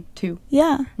anyone, too.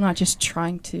 Yeah. I'm not just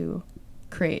trying to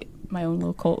create my own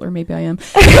little cult, or maybe I am.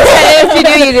 If you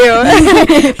do, you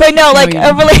do. But no, like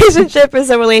a relationship is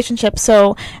a relationship,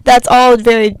 so that's all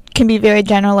can be very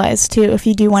generalized too. If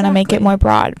you do want to make it more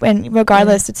broad, and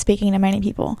regardless, it's speaking to many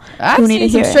people who need to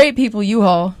hear some straight people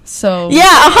U-Haul, so 100%.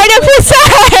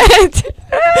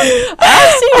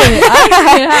 I've seen it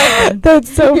happen.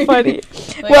 That's so funny.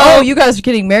 Like, well, you guys are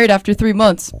getting married after 3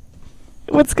 months.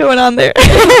 What's going on there?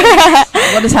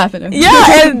 What is happening?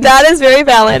 Yeah, and that is very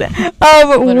valid.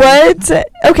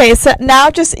 Okay, so now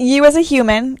just you as a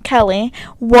human, Kelly,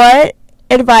 what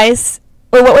advice,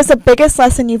 or what was the biggest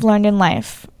lesson you've learned in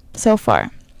life so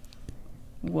far?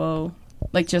 Whoa.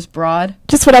 Like just broad?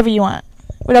 Just whatever you want.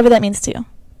 Whatever that means to you.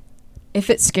 If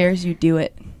it scares you, do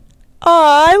it.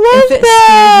 Oh, I love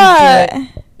that. Scares you,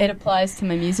 do it. It applies to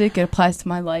my music. It applies to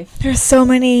my life. There's so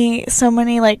many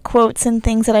like quotes and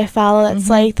things that I follow that's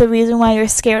like the reason why you're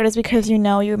scared is because you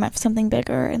know you're meant for something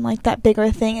bigger, and like that bigger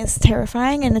thing is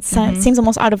terrifying, and it seems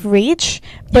almost out of reach,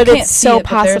 but it's so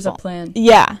possible. But there's a plan.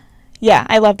 Yeah,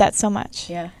 I love that so much.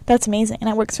 Yeah, that's amazing, and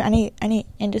it works for any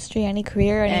industry, any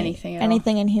career,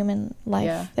 anything in human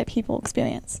life that people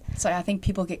experience. So I think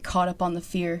people get caught up on the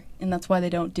fear, and that's why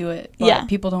they don't do it. But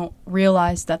people don't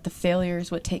realize that the failure is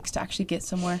what it takes to actually get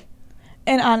somewhere.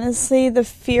 And honestly, the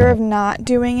fear of not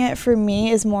doing it for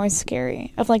me is more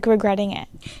scary, of like regretting it,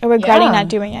 or regretting not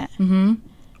doing it. And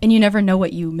you never know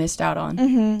what you missed out on.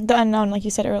 The unknown, like you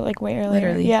said, like way earlier.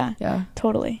 Literally. Yeah,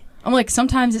 totally. I'm like,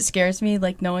 sometimes it scares me,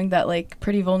 like, knowing that, like,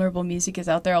 pretty vulnerable music is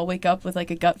out there. I'll wake up with, like,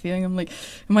 a gut feeling. I'm like,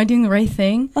 am I doing the right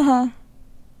thing?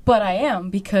 But I am,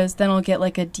 because then I'll get,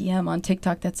 like, a DM on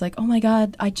TikTok that's like, oh, my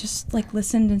God, I just, like,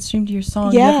 listened and streamed your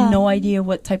song. You have no idea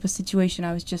what type of situation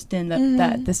I was just in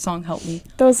that this song helped me.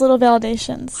 Those little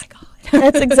validations. Oh, my God.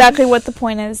 That's exactly what the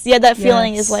point is. Yeah, that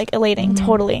feeling is, like, elating.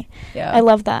 Totally. Yeah. I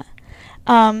love that.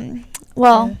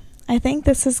 I think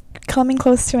this is coming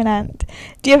close to an end.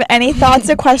 Do you have any thoughts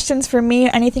or questions for me,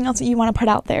 or anything else that you want to put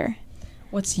out there?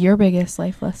 What's your biggest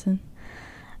life lesson?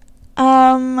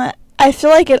 I I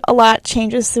feel like a lot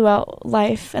changes throughout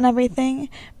life and everything,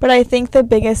 but I think the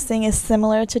biggest thing is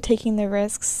similar to taking the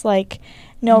risks, like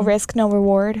no risk, no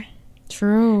reward.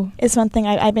 True. Is one thing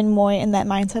I've been more in that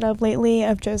mindset of lately,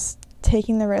 of just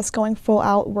taking the risk, going full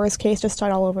out, worst case, just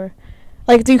start all over.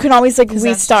 Like, you can always, like,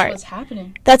 restart. That's what's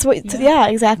happening. That's what, yeah,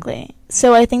 exactly.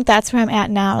 So I think that's where I'm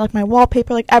at now. Like, my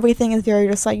wallpaper, like, everything is very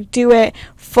just, like, do it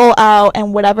full out,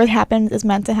 and whatever happens is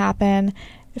meant to happen.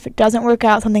 If it doesn't work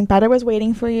out, something better was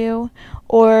waiting for you,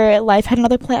 or life had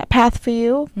another path for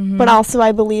you. But also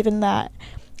I believe in that.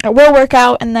 It will work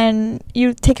out, and then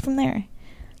you take it from there.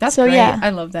 That's great. Yeah. I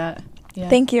love that. Yeah.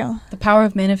 Thank you. The power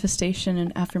of manifestation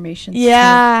and affirmations.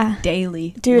 Yeah.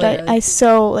 Daily. Dude, I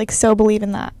so believe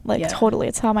in that. Like, totally.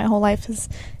 It's how my whole life has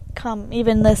come.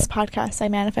 Even this podcast, I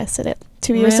manifested it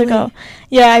 2 years ago.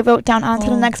 Yeah, I wrote down on to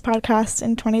the next podcast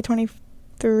in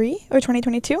 2023 or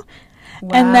 2022. Wow.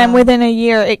 And then within a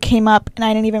year, it came up, and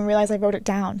I didn't even realize I wrote it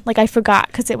down. Like, I forgot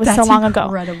because it was so long ago.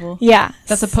 That's incredible. Yeah.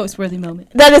 That's a post-worthy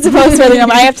moment. That is a post-worthy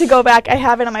moment. I have to go back. I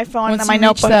have it on my phone and on my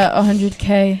notebook. Once you reach that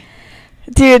 100K.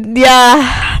 Dude,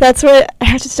 yeah, that's what I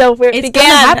have to show where it began.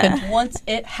 It's gonna happen. Once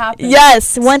it happens.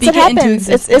 Yes, once it happens.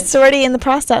 It's already in the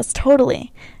process,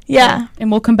 totally. Yeah.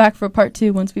 And we'll come back for part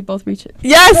 2 once we both reach it.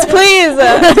 Yes, please.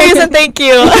 Please and thank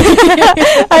you.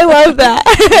 I love that.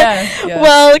 Yeah.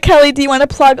 Well, Kelly, do you want to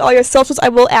plug all your socials? I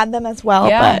will add them as well.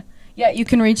 Yeah. Yeah, you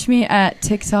can reach me at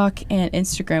TikTok and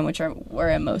Instagram, which are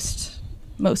where I'm most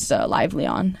lively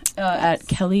on, at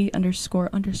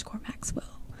Kelly__Maxwell.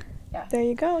 Yeah. There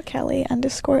you go, Kelly__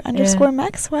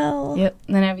 Maxwell. Yep.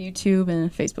 And then I have YouTube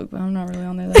and Facebook, but I'm not really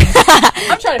on there.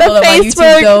 I'm trying to build up my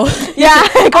YouTube, though. Yeah,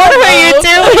 go to my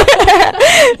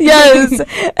YouTube. Yes.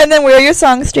 And then where are your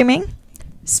songs streaming?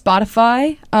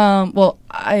 Spotify. Well,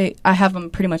 I have them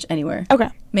pretty much anywhere. Okay.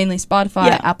 Mainly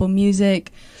Spotify, Apple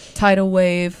Music, Tidal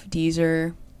Wave,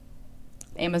 Deezer,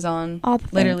 Amazon,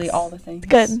 literally all the things.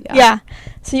 Good. Yeah.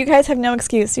 So you guys have no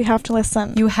excuse. You have to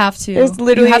listen. You have to. There's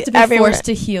literally you have to be everywhere. Forced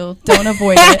to heal. Don't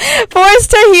avoid it.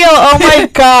 Forced to heal. Oh my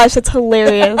gosh, that's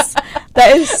hilarious.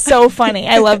 That is so funny.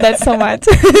 I love that so much.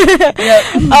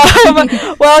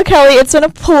 Well, Kelly, it's been a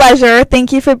pleasure.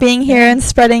 Thank you for being here and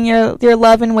spreading your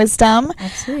love and wisdom.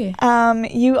 Absolutely.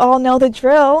 You all know the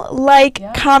drill. Like,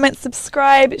 comment,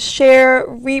 subscribe, share,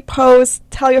 repost,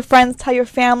 tell your friends, tell your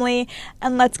family,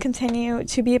 and let's continue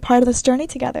to be a part of this journey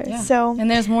together. Yeah. So, and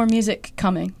there's more music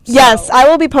coming. So. Yes, I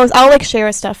will be I'll like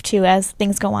share stuff too as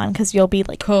things go on, because you'll be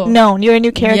like known. You're a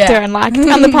new character unlocked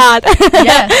on the pod.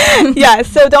 Yes. Yeah.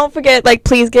 So don't forget, like,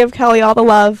 please give Kelly all the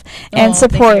love and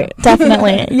support.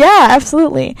 Definitely. Yeah,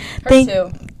 absolutely.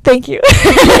 Thank you.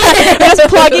 We're just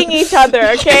plugging each other,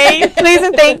 okay? Please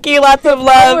and thank you. Lots of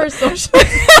love. We're social.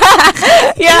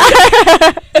 Yeah.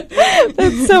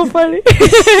 That's so funny.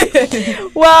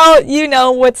 Well, you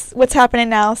know what's happening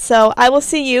now. So I will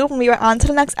see you when we are on to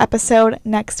the next episode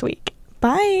next week.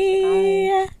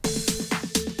 Bye.